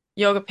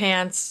yoga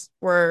pants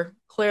were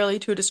clearly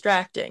too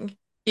distracting,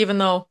 even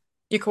though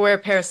you could wear a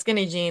pair of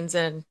skinny jeans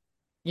and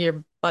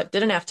your butt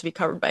didn't have to be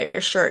covered by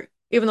your shirt,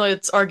 even though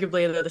it's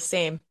arguably they're the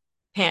same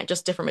pant,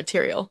 just different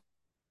material.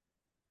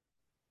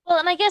 Well,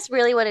 and I guess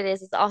really what it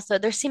is also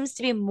there seems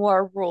to be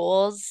more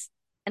rules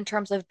in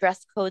terms of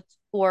dress codes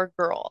for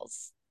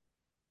girls.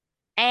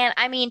 And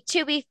I mean,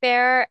 to be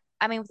fair,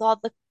 I mean, with all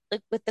the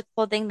like with the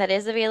clothing that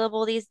is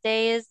available these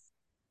days,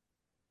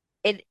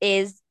 it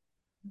is,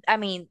 I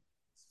mean,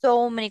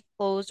 so many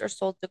clothes are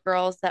sold to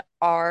girls that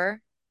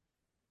are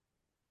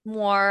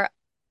more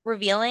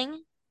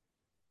revealing.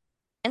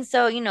 And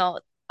so,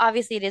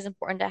 obviously it is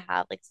important to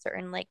have like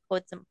certain like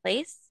codes in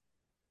place,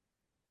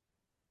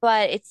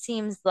 but it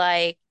seems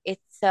like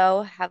it's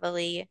so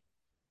heavily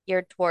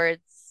geared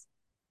towards,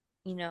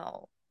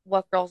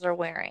 what girls are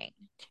wearing.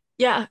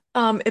 Yeah,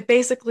 it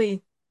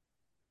basically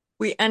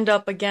we end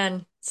up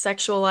again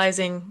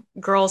sexualizing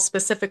girls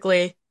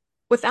specifically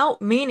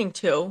without meaning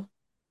to,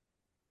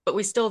 but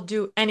we still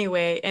do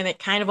anyway, and it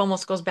kind of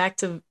almost goes back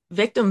to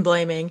victim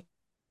blaming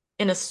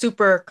in a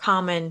super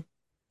common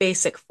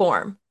basic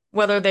form.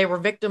 Whether they were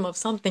victim of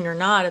something or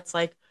not, it's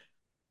like,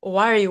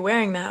 why are you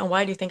wearing that? And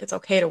why do you think it's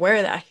okay to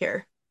wear that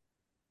here?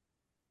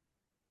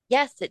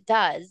 Yes, it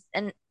does.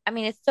 And I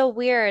mean, it's so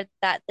weird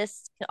that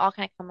this can all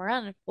kind of come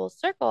around in full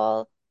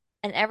circle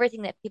and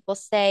everything that people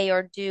say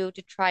or do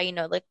to try,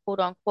 like quote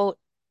unquote,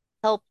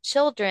 help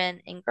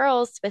children and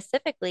girls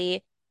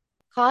specifically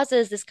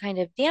causes this kind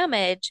of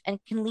damage and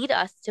can lead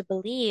us to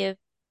believe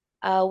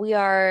we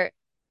are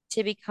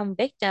to become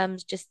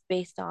victims just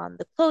based on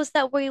the clothes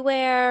that we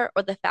wear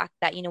or the fact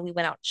that, we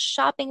went out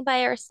shopping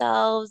by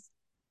ourselves,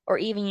 or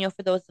even,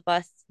 for those of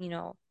us,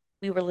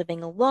 we were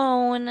living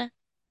alone.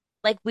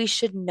 Like we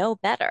should know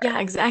Yeah,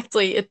 better.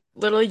 exactly. It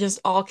literally just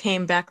all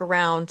came back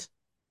around.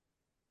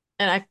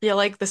 And I feel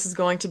like this is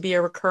going to be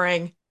a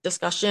recurring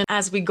discussion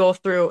as we go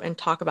through and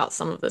talk about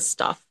some of this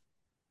stuff.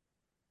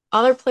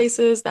 Other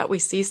places that we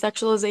see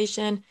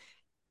sexualization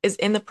is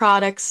in the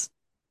products,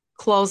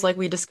 clothes, like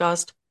we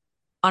discussed,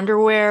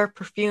 underwear,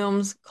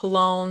 perfumes,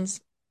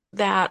 colognes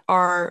that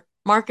are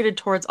marketed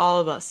towards all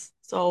of us.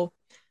 So,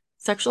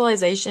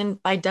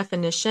 sexualization, by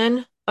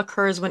definition,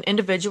 occurs when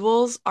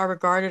individuals are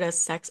regarded as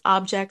sex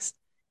objects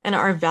and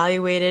are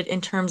evaluated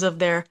in terms of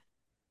their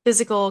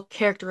physical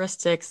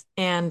characteristics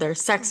and their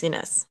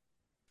sexiness.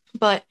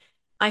 But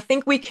I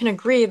think we can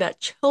agree that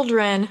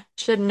children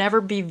should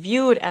never be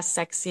viewed as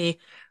sexy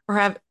or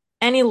have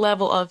any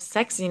level of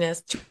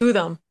sexiness to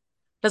them.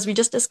 As we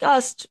just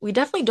discussed, we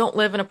definitely don't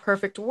live in a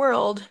perfect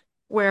world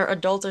where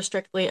adults are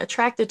strictly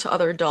attracted to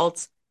other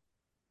adults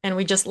and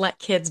we just let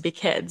kids be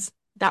kids.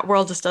 That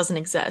world just doesn't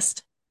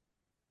exist.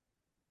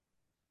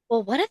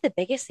 Well, one of the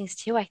biggest things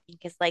too, I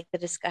think, is like the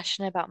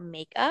discussion about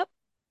makeup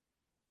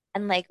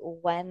and like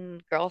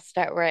when girls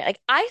start wearing,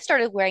 like I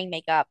started wearing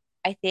makeup,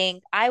 I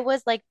think I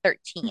was like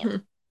 13, Mhm.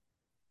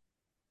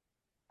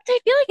 which I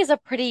feel like is a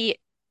pretty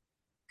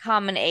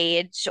common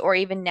age, or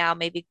even now,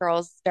 maybe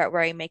girls start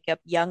wearing makeup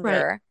Right.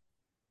 younger.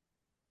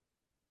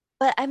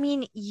 But I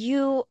mean,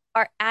 you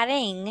are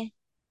adding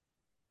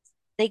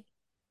like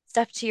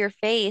stuff to your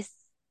face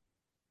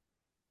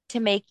to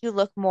make you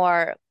look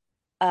more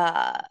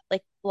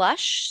like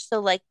blush. So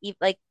like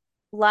like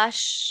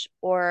blush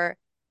or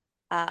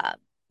uh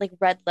like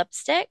red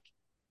lipstick.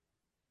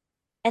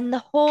 And the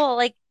whole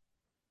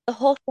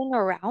thing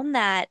around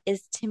that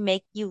is to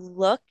make you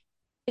look,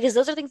 because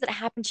those are things that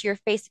happen to your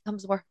face. It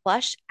becomes more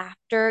flush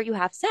after you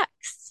have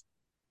sex.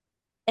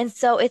 And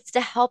so it's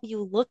to help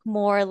you look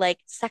more like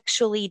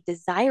sexually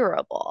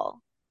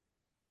desirable.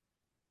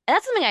 And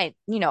that's something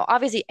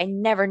obviously I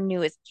never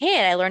knew as a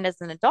kid. I learned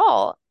as an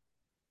adult.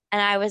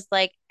 And I was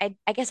like, I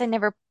guess I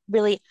never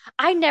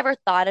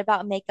thought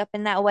about makeup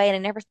in that way. And I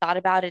never thought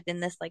about it in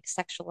this like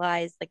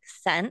sexualized like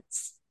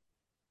sense.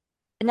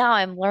 And now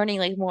I'm learning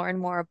like more and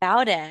more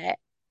about it.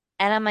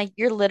 And I'm like,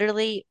 you're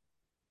literally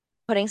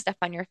putting stuff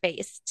on your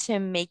face to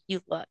make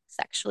you look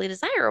sexually Yeah,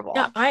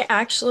 desirable. I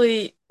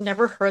actually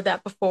never heard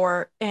that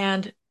before.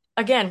 And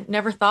again,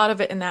 never thought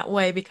of it in that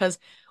way because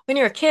when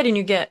you're a kid and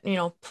you get,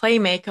 play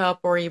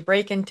makeup or you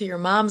break into your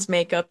mom's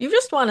makeup, you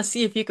just want to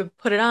see if you could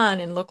put it on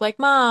and look like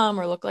mom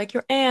or look like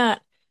your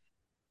aunt.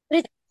 But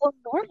it's so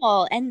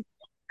normal. And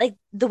like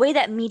the way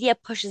that media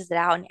pushes it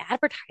out and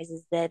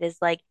advertises it is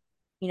like,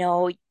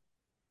 you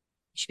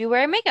should be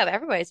wearing makeup.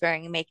 Everybody's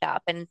wearing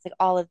makeup. And it's like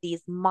all of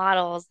these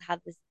models have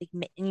this,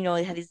 like,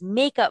 they have these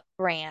makeup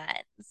brands.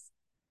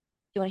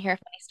 Do you want to hear a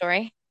funny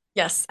story?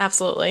 Yes,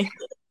 absolutely.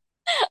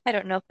 I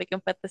don't know if we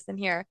can put this in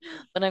here,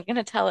 but I'm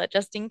gonna tell it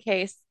just in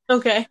case.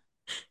 Okay.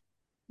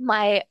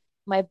 My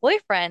my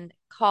boyfriend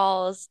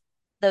calls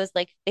those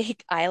like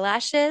fake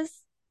eyelashes.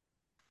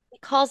 He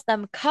calls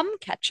them cum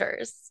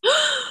catchers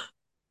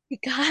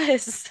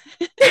because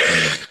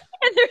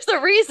and there's a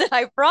reason,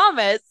 I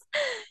promise.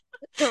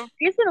 The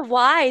reason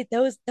why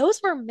those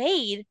were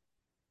made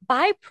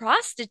by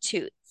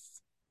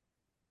prostitutes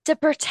to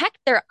protect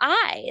their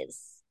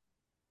eyes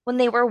when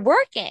they were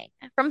working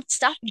from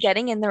stuff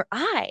getting in their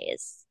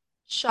eyes.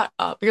 Shut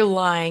up. You're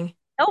lying.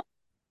 Nope.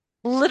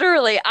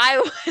 Literally,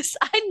 I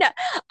know,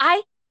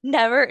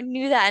 never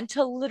knew that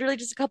until literally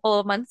just a couple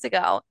of months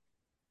ago.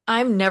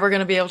 I'm never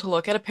going to be able to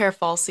look at a pair of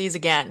falsies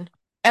again,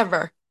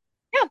 ever.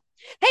 Yeah.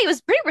 Hey, it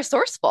was pretty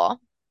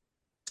resourceful.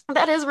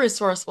 That is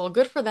resourceful.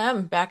 Good for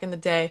them back in the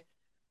day.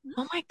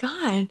 Oh my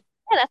God.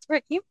 Yeah, that's where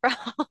it came from.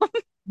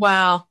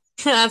 Wow.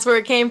 That's where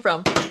it came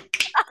from. Think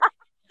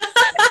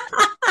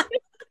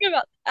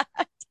about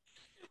that.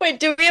 Wait,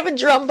 do we have a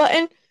drum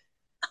button?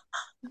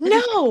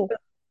 No.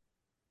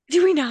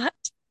 Do we not?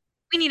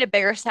 We need a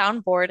bigger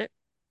soundboard.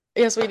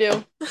 Yes, we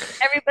do.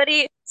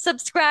 Everybody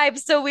subscribe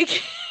so we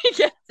can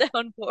get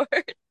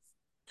soundboard.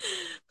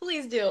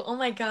 Please do. Oh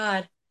my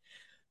God.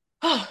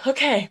 Oh,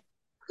 okay.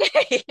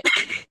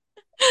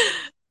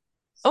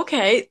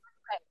 Okay.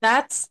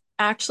 That's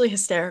actually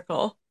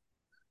hysterical.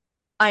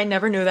 I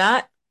never knew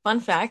that. Fun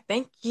fact.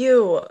 Thank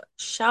you.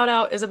 Shout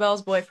out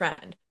Isabel's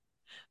boyfriend.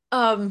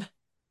 Um,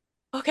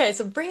 okay,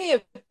 so bringing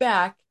it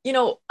back,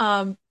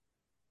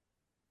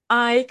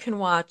 I can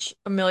watch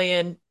a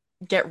million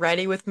get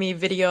ready with me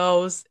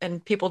videos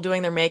and people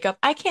doing their makeup.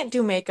 I can't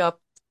do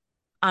makeup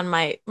on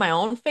my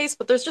own face,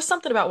 but there's just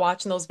something about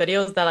watching those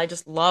videos that I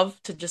just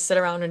love to just sit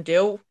around and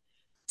do,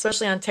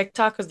 especially on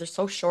TikTok because they're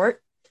so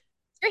short.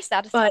 It's very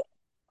satisfying.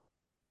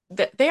 But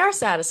th they are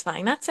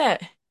satisfying. That's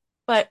it.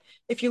 But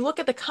if you look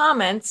at the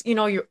comments,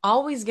 you're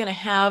always gonna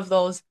have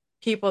those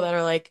people that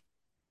are like,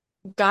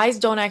 guys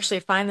don't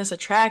actually find this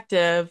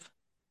attractive.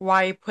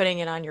 Why are you putting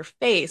it on your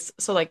face?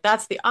 So like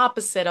that's the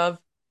opposite of,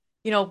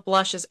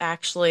 blush is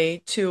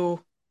actually to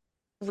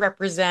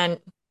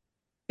represent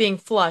being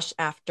flush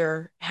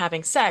after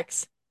having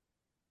sex.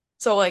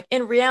 So like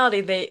in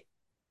reality, they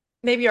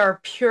maybe our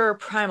pure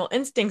primal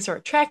instincts are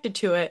attracted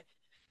to it.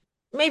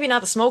 Maybe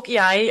not the smoky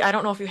eye. I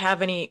don't know if you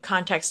have any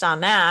context on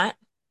that,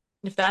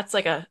 if that's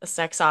like a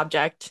sex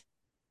object.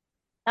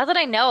 Not that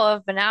I know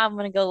of, but now I'm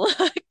gonna go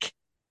look.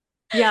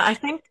 Yeah, I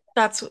think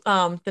that's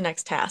the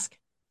next task.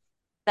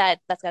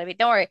 That's gotta be.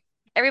 Don't worry,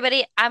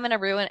 everybody. I'm gonna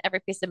ruin every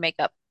piece of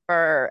makeup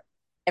for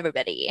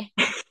everybody.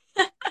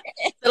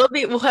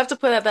 We'll have to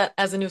put that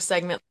as a new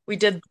segment. We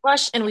did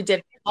blush and we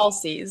did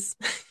falsies.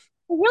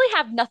 I really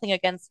have nothing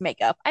against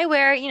makeup. I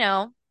wear,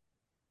 the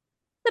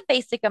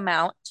basic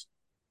amount.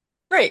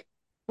 Right.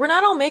 We're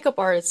not all makeup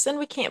artists and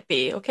we can't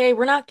be, okay?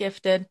 We're not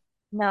gifted.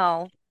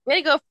 No, way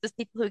to go for those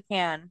people who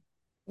can.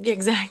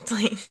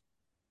 Exactly.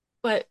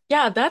 But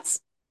yeah, that's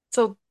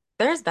so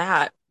there's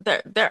that.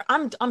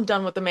 I'm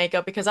done with the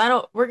makeup because I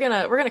don't we're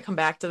gonna come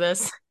back to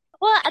this.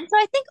 Well, and so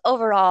I think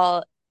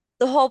overall,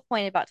 the whole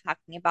point about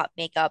talking about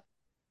makeup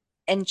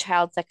and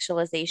child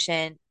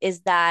sexualization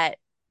is that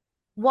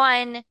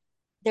one,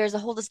 there's a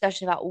whole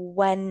discussion about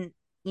when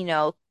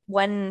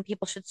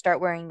people should start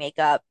wearing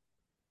makeup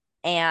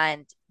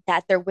and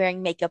that they're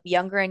wearing makeup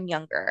younger and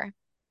younger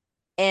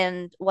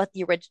and what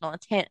the original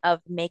intent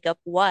of makeup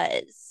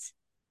was.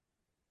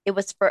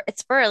 It's for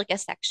like a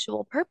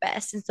sexual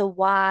purpose. And so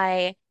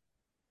why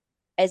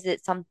is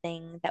it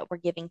something that we're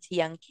giving to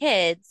young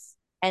kids?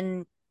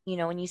 And,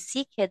 when you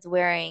see kids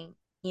wearing,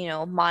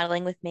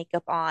 modeling with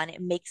makeup on,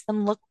 it makes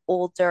them look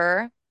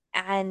older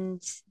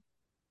and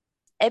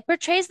it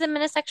portrays them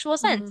in a sexual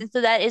sense. Mhm. And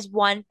so that is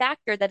one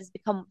factor that has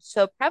become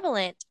so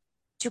prevalent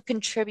to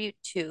contribute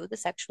to the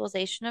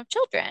sexualization of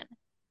children.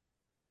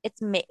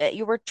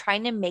 You were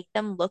trying to make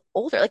them look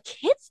older. Like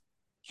kids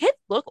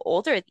look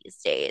older these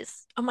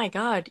days. Oh my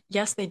God.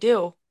 Yes, they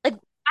do. Like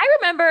I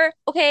remember,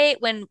 okay,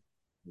 when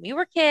we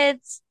were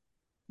kids,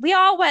 we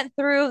all went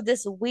through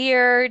this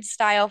weird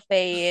style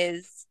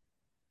phase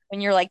when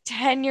you're like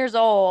 10 years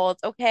old.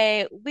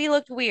 Okay, we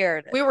looked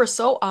weird. We were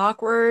so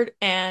awkward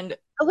and It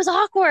was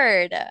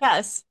awkward.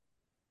 yes.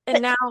 And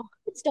But now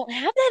kids don't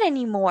have that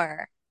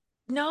anymore.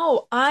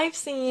 no, I've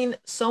seen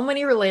so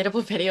many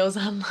relatable videos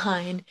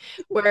online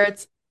where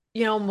it's,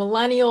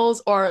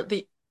 millennials or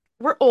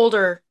we're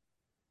older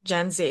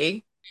Gen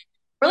Z.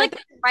 We're We're like,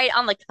 like right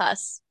on the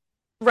cusp.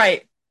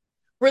 right.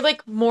 We're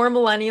like more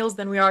millennials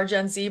than we are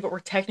Gen Z, but we're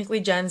technically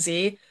Gen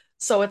Z.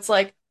 So it's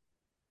like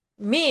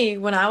me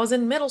when I was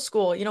in middle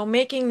school,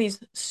 making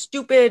these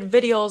stupid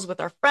videos with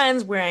our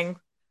friends wearing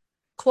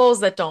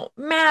clothes that don't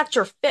match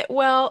or fit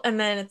well. And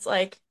then it's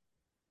like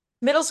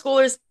middle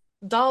schoolers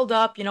dolled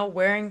up,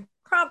 wearing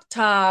crop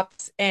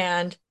tops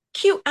and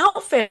cute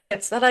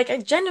outfits that like I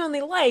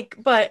genuinely like,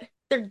 but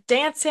they're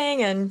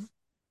dancing and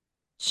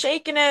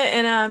shaking it.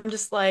 And I'm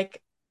just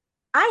like,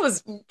 I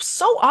was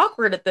so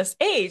awkward at this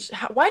age.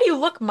 Why do you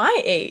look my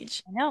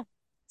age? I know.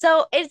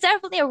 So it's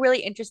definitely a really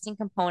interesting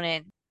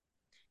component.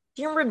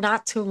 Do you remember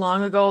not too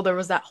long ago there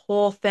was that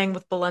whole thing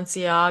with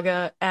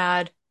Balenciaga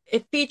ad?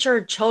 It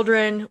featured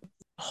children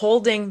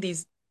holding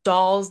these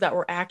dolls that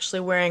were actually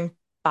wearing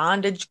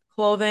bondage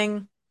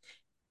clothing.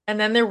 And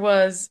then there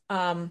was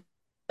that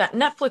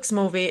Netflix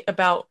movie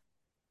about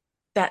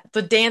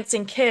the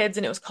dancing kids,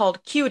 and it was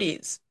called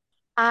Cuties.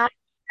 I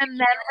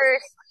remember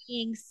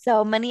seeing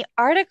so many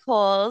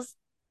articles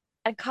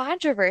and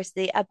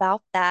controversy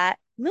about that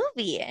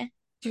movie.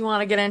 Do you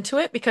want to get into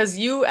it? Because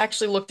you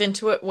actually looked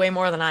into it way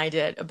more than I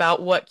did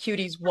about what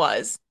Cuties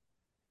was.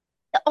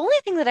 The only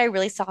thing that I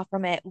really saw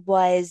from it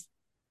was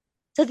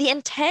so the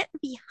intent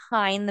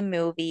behind the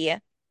movie.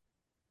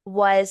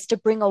 was to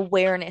bring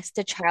awareness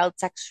to child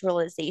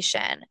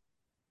sexualization.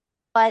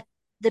 But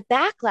the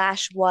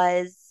backlash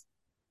was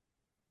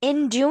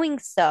in doing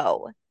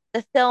so,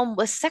 the film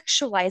was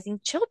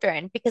sexualizing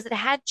children because it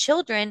had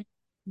children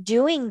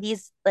doing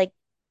these like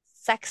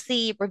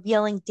sexy,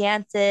 revealing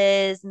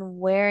dances and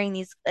wearing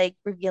these like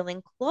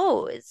revealing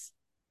clothes.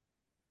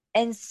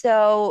 And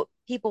so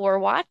people were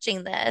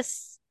watching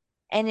this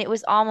and it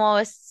was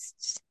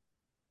almost,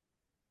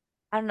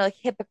 I don't know, like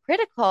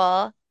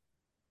hypocritical.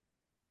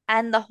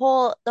 And the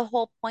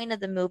whole point of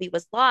the movie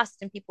was lost.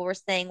 And people were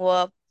saying,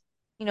 well,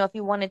 if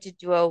you wanted to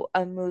do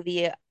a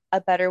movie,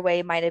 a better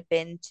way might have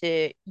been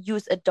to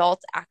use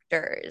adult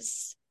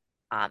actors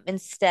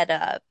instead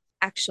of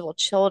actual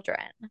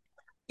children.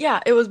 Yeah,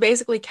 it was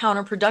basically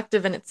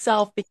counterproductive in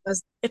itself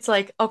because it's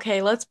like,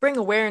 okay, let's bring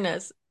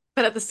awareness,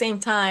 but at the same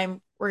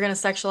time, we're going to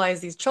sexualize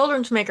these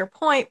children to make our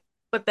point,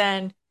 but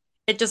then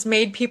it just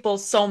made people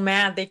so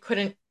mad they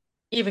couldn't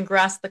even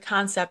grasp the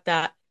concept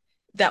that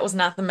that was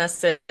not the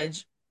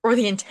message or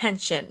the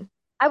intention.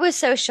 I was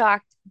so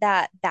shocked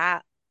that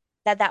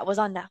was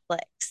on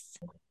Netflix.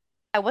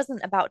 I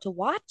wasn't about to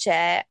watch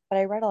it, but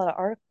I read a lot of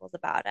articles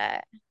about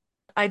it.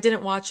 I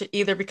didn't watch it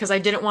either because I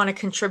didn't want to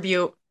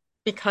contribute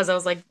because I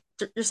was like,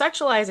 you're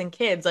sexualizing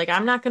kids. Like,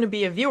 I'm not going to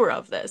be a viewer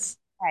of this.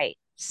 Right.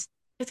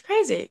 It's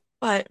crazy.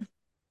 But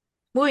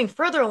moving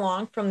further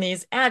along from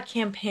these ad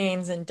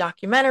campaigns and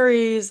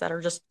documentaries that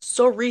are just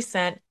so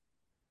recent,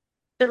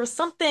 there was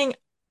something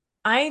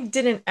I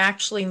didn't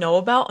actually know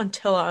about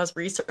until I was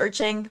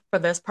researching for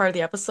this part of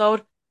the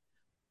episode.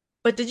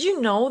 But did you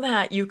know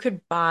that you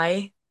could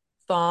buy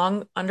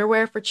thong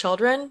underwear for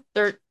children?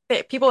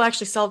 People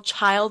actually sell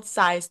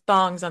child-sized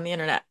thongs on the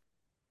internet.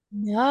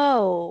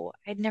 No,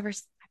 I've never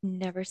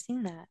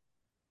seen that.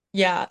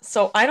 Yeah,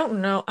 so I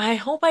don't know. I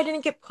hope I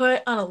didn't get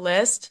put on a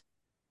list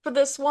for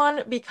this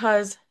one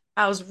because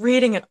I was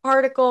reading an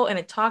article and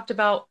it talked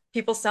about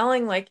people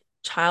selling like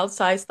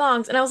child-sized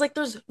thongs. And I was like,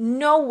 there's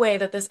no way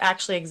that this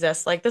actually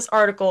exists. Like, this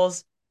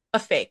article's a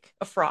fake,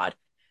 a fraud.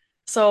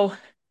 So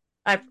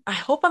I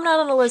hope I'm not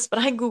on a list, but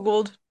I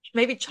Googled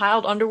maybe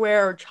child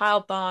underwear or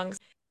child thongs.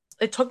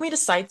 It took me to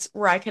sites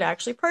where I could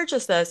actually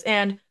purchase this.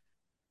 And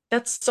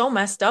that's so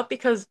messed up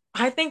because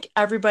I think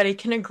everybody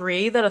can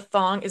agree that a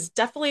thong is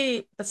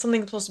definitely that's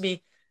something that's supposed to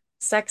be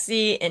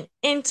sexy and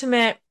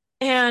intimate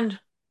and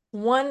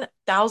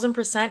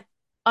 1000%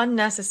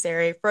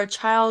 unnecessary for a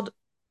child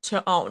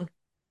to own.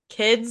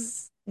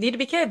 Kids need to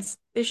be kids.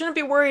 They shouldn't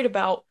be worried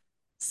about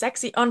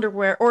sexy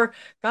underwear or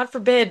God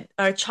forbid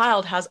a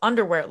child has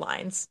underwear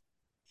lines.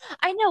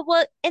 I know.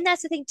 Well, and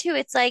that's the thing too.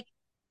 It's like,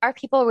 are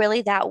people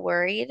really that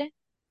worried?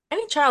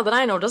 Any child that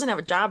I know doesn't have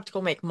a job to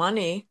go make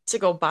money to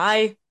go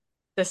buy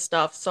this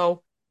stuff.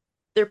 So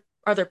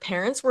are their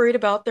parents worried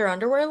about their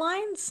underwear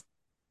lines?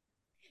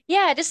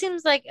 Yeah, it just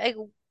seems like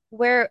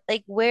where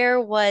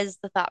was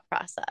the thought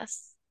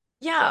process?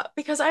 Yeah,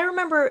 because I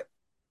remember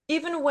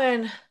even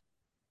when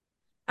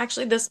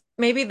actually this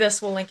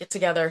will link it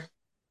together.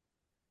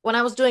 When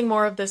I was doing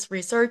more of this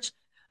research,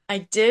 I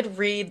did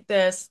read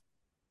this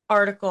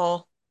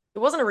article. It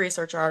wasn't a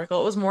research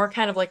article, it was more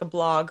kind of like a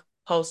blog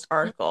post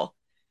article.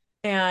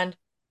 And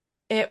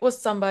it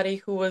was somebody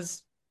who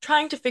was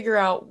trying to figure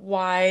out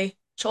why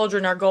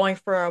children are going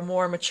for a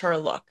more mature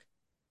look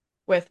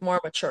with more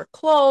mature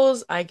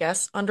clothes, I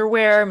guess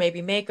underwear,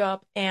 maybe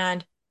makeup,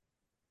 and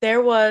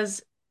there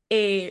was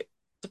a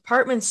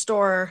department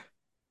store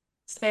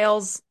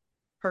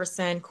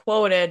salesperson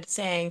quoted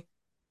saying,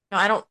 no,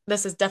 I don't,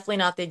 this is definitely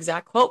not the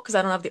exact quote because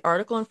I don't have the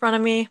article in front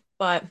of me,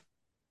 but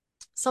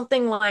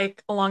something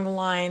like along the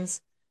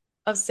lines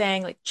of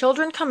saying, like,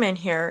 children come in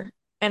here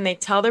and they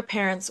tell their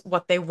parents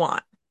what they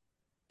want.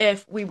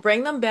 If we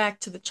bring them back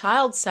to the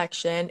child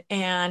section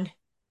and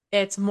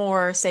it's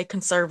more, say,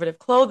 conservative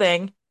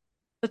clothing,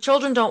 the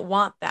children don't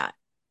want that.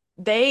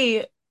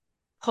 They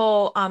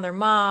pull on their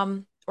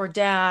mom or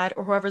dad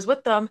or whoever's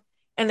with them,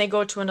 and they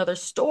go to another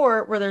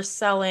store where they're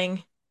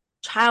selling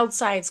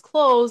child-sized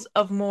clothes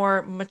of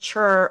more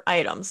mature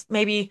items.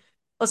 Maybe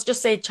let's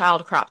just say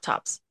child crop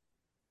tops.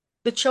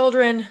 The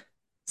children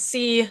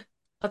see,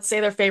 let's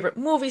say, their favorite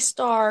movie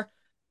star,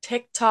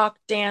 TikTok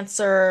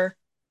dancer,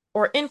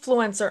 or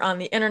influencer on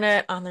the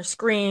internet on their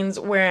screens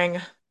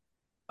wearing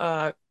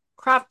a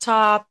crop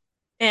top,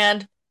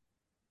 and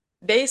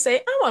they say,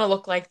 I want to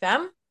look like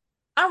them.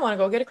 I want to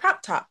go get a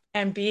crop top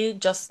and be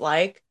just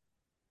like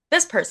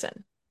this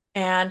person.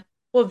 And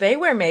well, they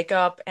wear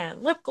makeup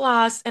and lip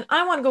gloss, and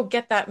I want to go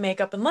get that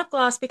makeup and lip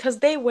gloss because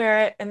they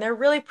wear it and they're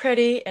really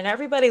pretty and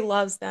everybody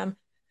loves them.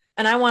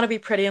 And I want to be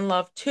pretty and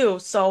loved too.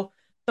 So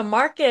the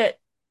market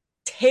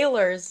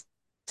tailors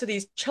to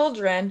these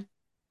children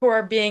who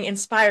are being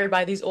inspired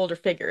by these older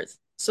figures.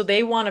 So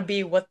they want to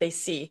be what they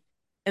see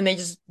and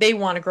they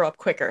want to grow up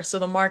quicker. So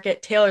the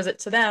market tailors it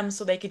to them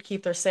so they could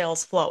keep their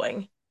sales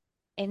flowing.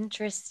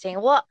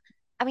 Interesting. Well,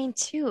 I mean,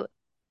 too,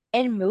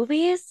 in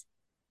movies,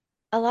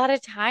 a lot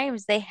of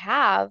times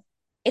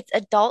it's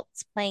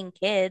adults playing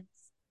kids.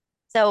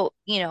 So,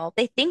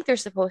 they think they're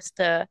supposed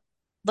to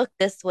look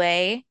this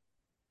way,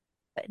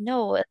 but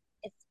no,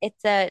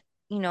 it's a,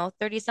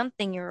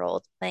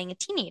 30-something-year-old playing a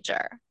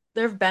teenager.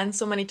 There have been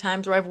so many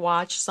times where I've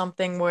watched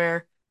something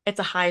where it's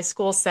a high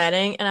school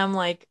setting, and I'm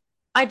like,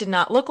 I did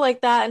not look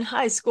like that in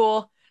high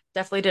school.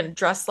 Definitely didn't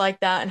dress like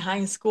that in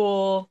high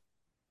school,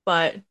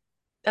 but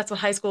that's what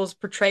high school is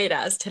portrayed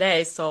as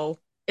today. So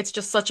it's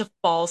just such a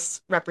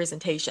false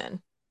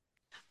representation.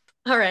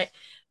 All right,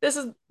 this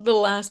is the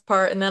last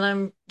part, and then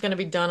I'm gonna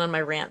be done on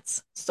my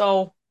rants.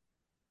 So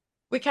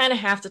we kind of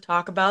have to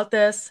talk about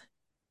this.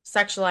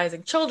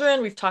 Sexualizing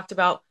children. We've talked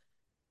about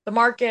the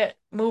market,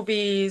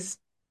 movies,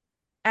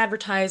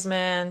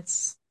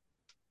 advertisements.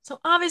 So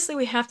obviously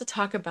we have to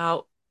talk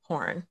about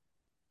porn.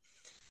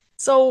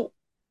 So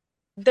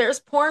there's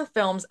porn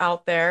films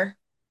out there,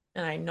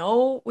 and I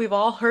know we've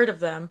all heard of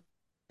them,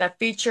 that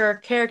feature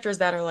characters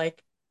that are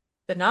like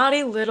the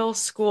naughty little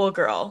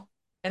schoolgirl.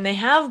 And they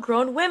have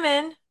grown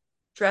women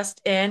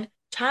dressed in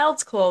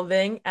child's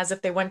clothing as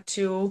if they went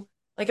to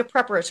like a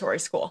preparatory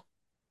school.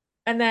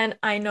 And then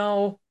I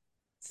know,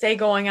 say,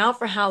 going out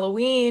for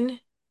Halloween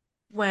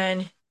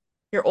when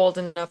you're old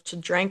enough to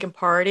drink and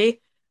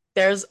party,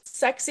 there's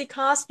sexy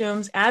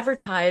costumes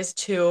advertised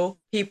to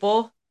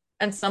people,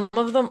 and some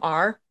of them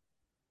are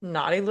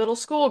naughty little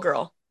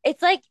schoolgirl.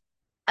 It's like,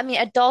 I mean,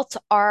 adults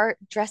are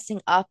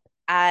dressing up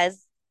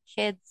as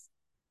kids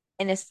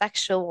in a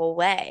sexual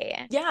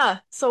way. Yeah,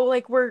 so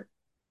like we're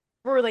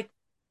like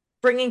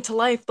bringing to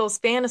life those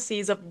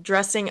fantasies of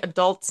dressing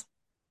adults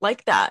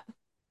like that,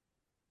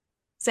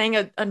 saying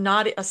a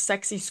naughty, a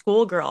sexy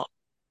schoolgirl.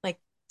 Like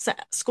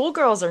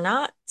schoolgirls are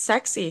not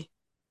sexy.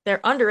 They're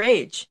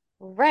underage.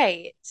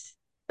 Right.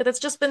 But that's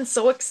just been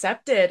so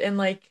accepted, and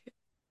like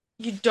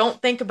you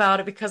don't think about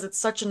it because it's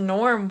such a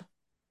norm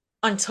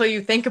until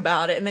you think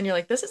about it, and then you're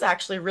like, this is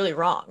actually really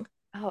wrong.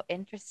 Oh,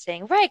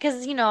 interesting. Right,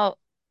 because you're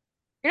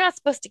not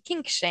supposed to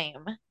kink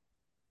shame.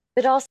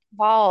 It also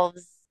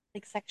involves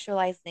like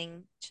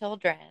sexualizing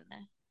children.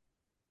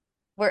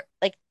 Where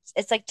like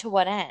it's like to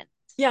what end?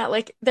 Yeah,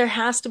 like there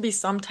has to be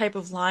some type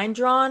of line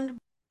drawn.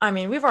 I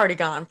mean, we've already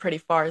gone pretty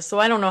far, so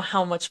I don't know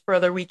how much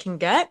further we can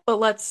get, but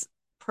let's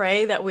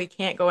pray that we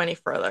can't go any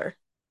further.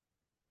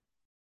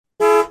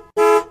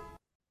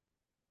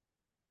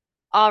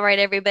 All right,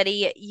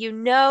 everybody, you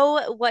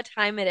know what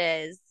time it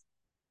is.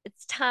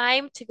 It's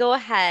time to go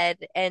ahead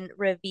and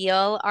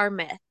reveal our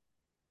myth.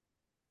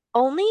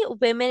 Only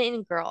women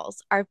and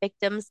girls are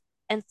victims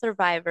and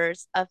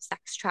survivors of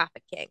sex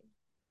trafficking.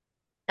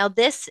 Now,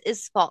 this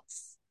is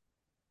false.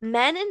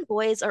 Men and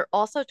boys are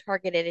also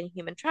targeted in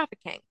human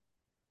trafficking,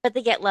 but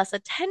they get less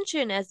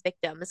attention as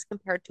victims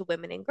compared to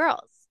women and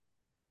girls.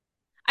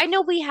 I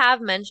know we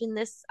have mentioned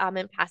this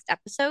in past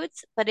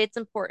episodes, but it's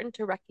important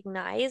to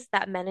recognize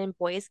that men and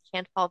boys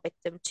can fall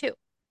victim too.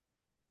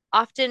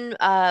 Often,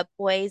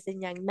 boys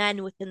and young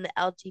men within the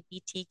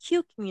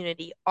LGBTQ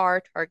community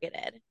are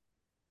targeted.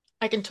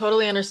 I can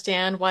totally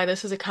understand why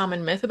this is a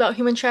common myth about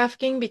human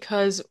trafficking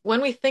because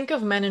when we think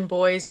of men and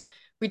boys,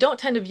 we don't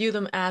tend to view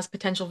them as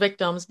potential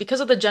victims because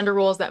of the gender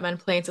roles that men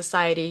play in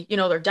society. You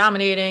know, they're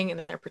dominating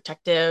and they're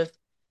protective.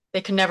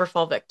 They can never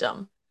fall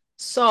victim.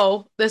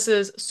 So, this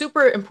is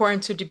super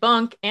important to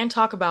debunk and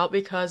talk about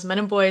because men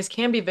and boys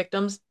can be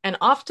victims, and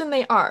often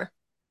they are.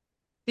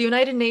 The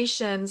United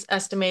Nations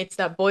estimates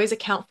that boys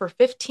account for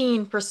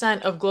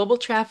 15% of global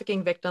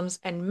trafficking victims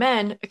and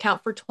men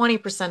account for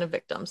 20% of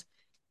victims.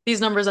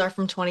 These numbers are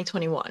from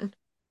 2021.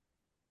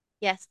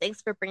 Yes,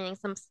 thanks for bringing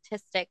some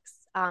statistics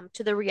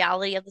to the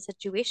reality of the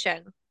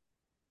situation.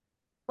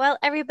 Well,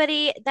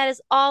 everybody, that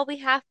is all we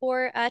have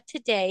for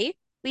today.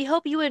 We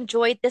hope you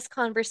enjoyed this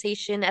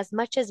conversation as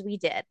much as we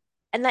did,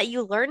 and that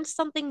you learned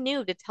something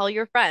new to tell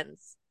your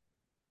friends,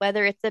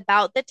 whether it's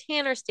about the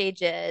Tanner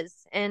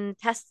stages and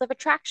tests of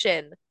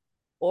attraction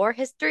or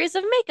histories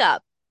of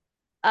makeup,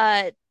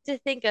 to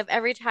think of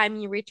every time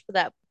you reach for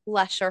that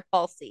blush or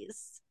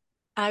falsies.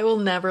 I will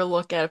never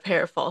look at a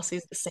pair of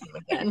falsies the same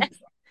again.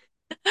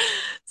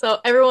 So,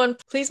 everyone,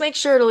 please make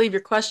sure to leave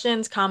your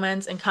questions,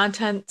 comments, and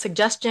content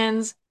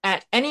suggestions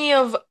at any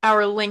of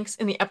our links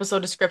in the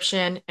episode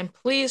description. And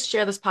please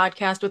share this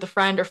podcast with a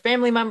friend or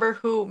family member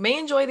who may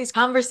enjoy these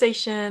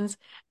conversations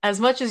as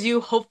much as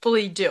you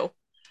hopefully do.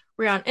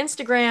 We're on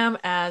Instagram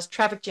as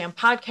Traffic Jam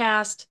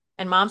Podcast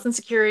and Moms and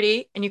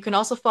Security. And you can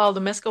also follow the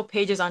Misco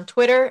pages on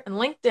Twitter and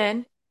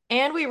LinkedIn.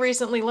 And we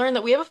recently learned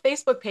that we have a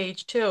Facebook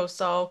page too.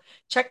 So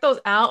check those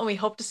out, and we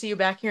hope to see you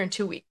back here in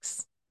 2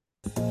 weeks.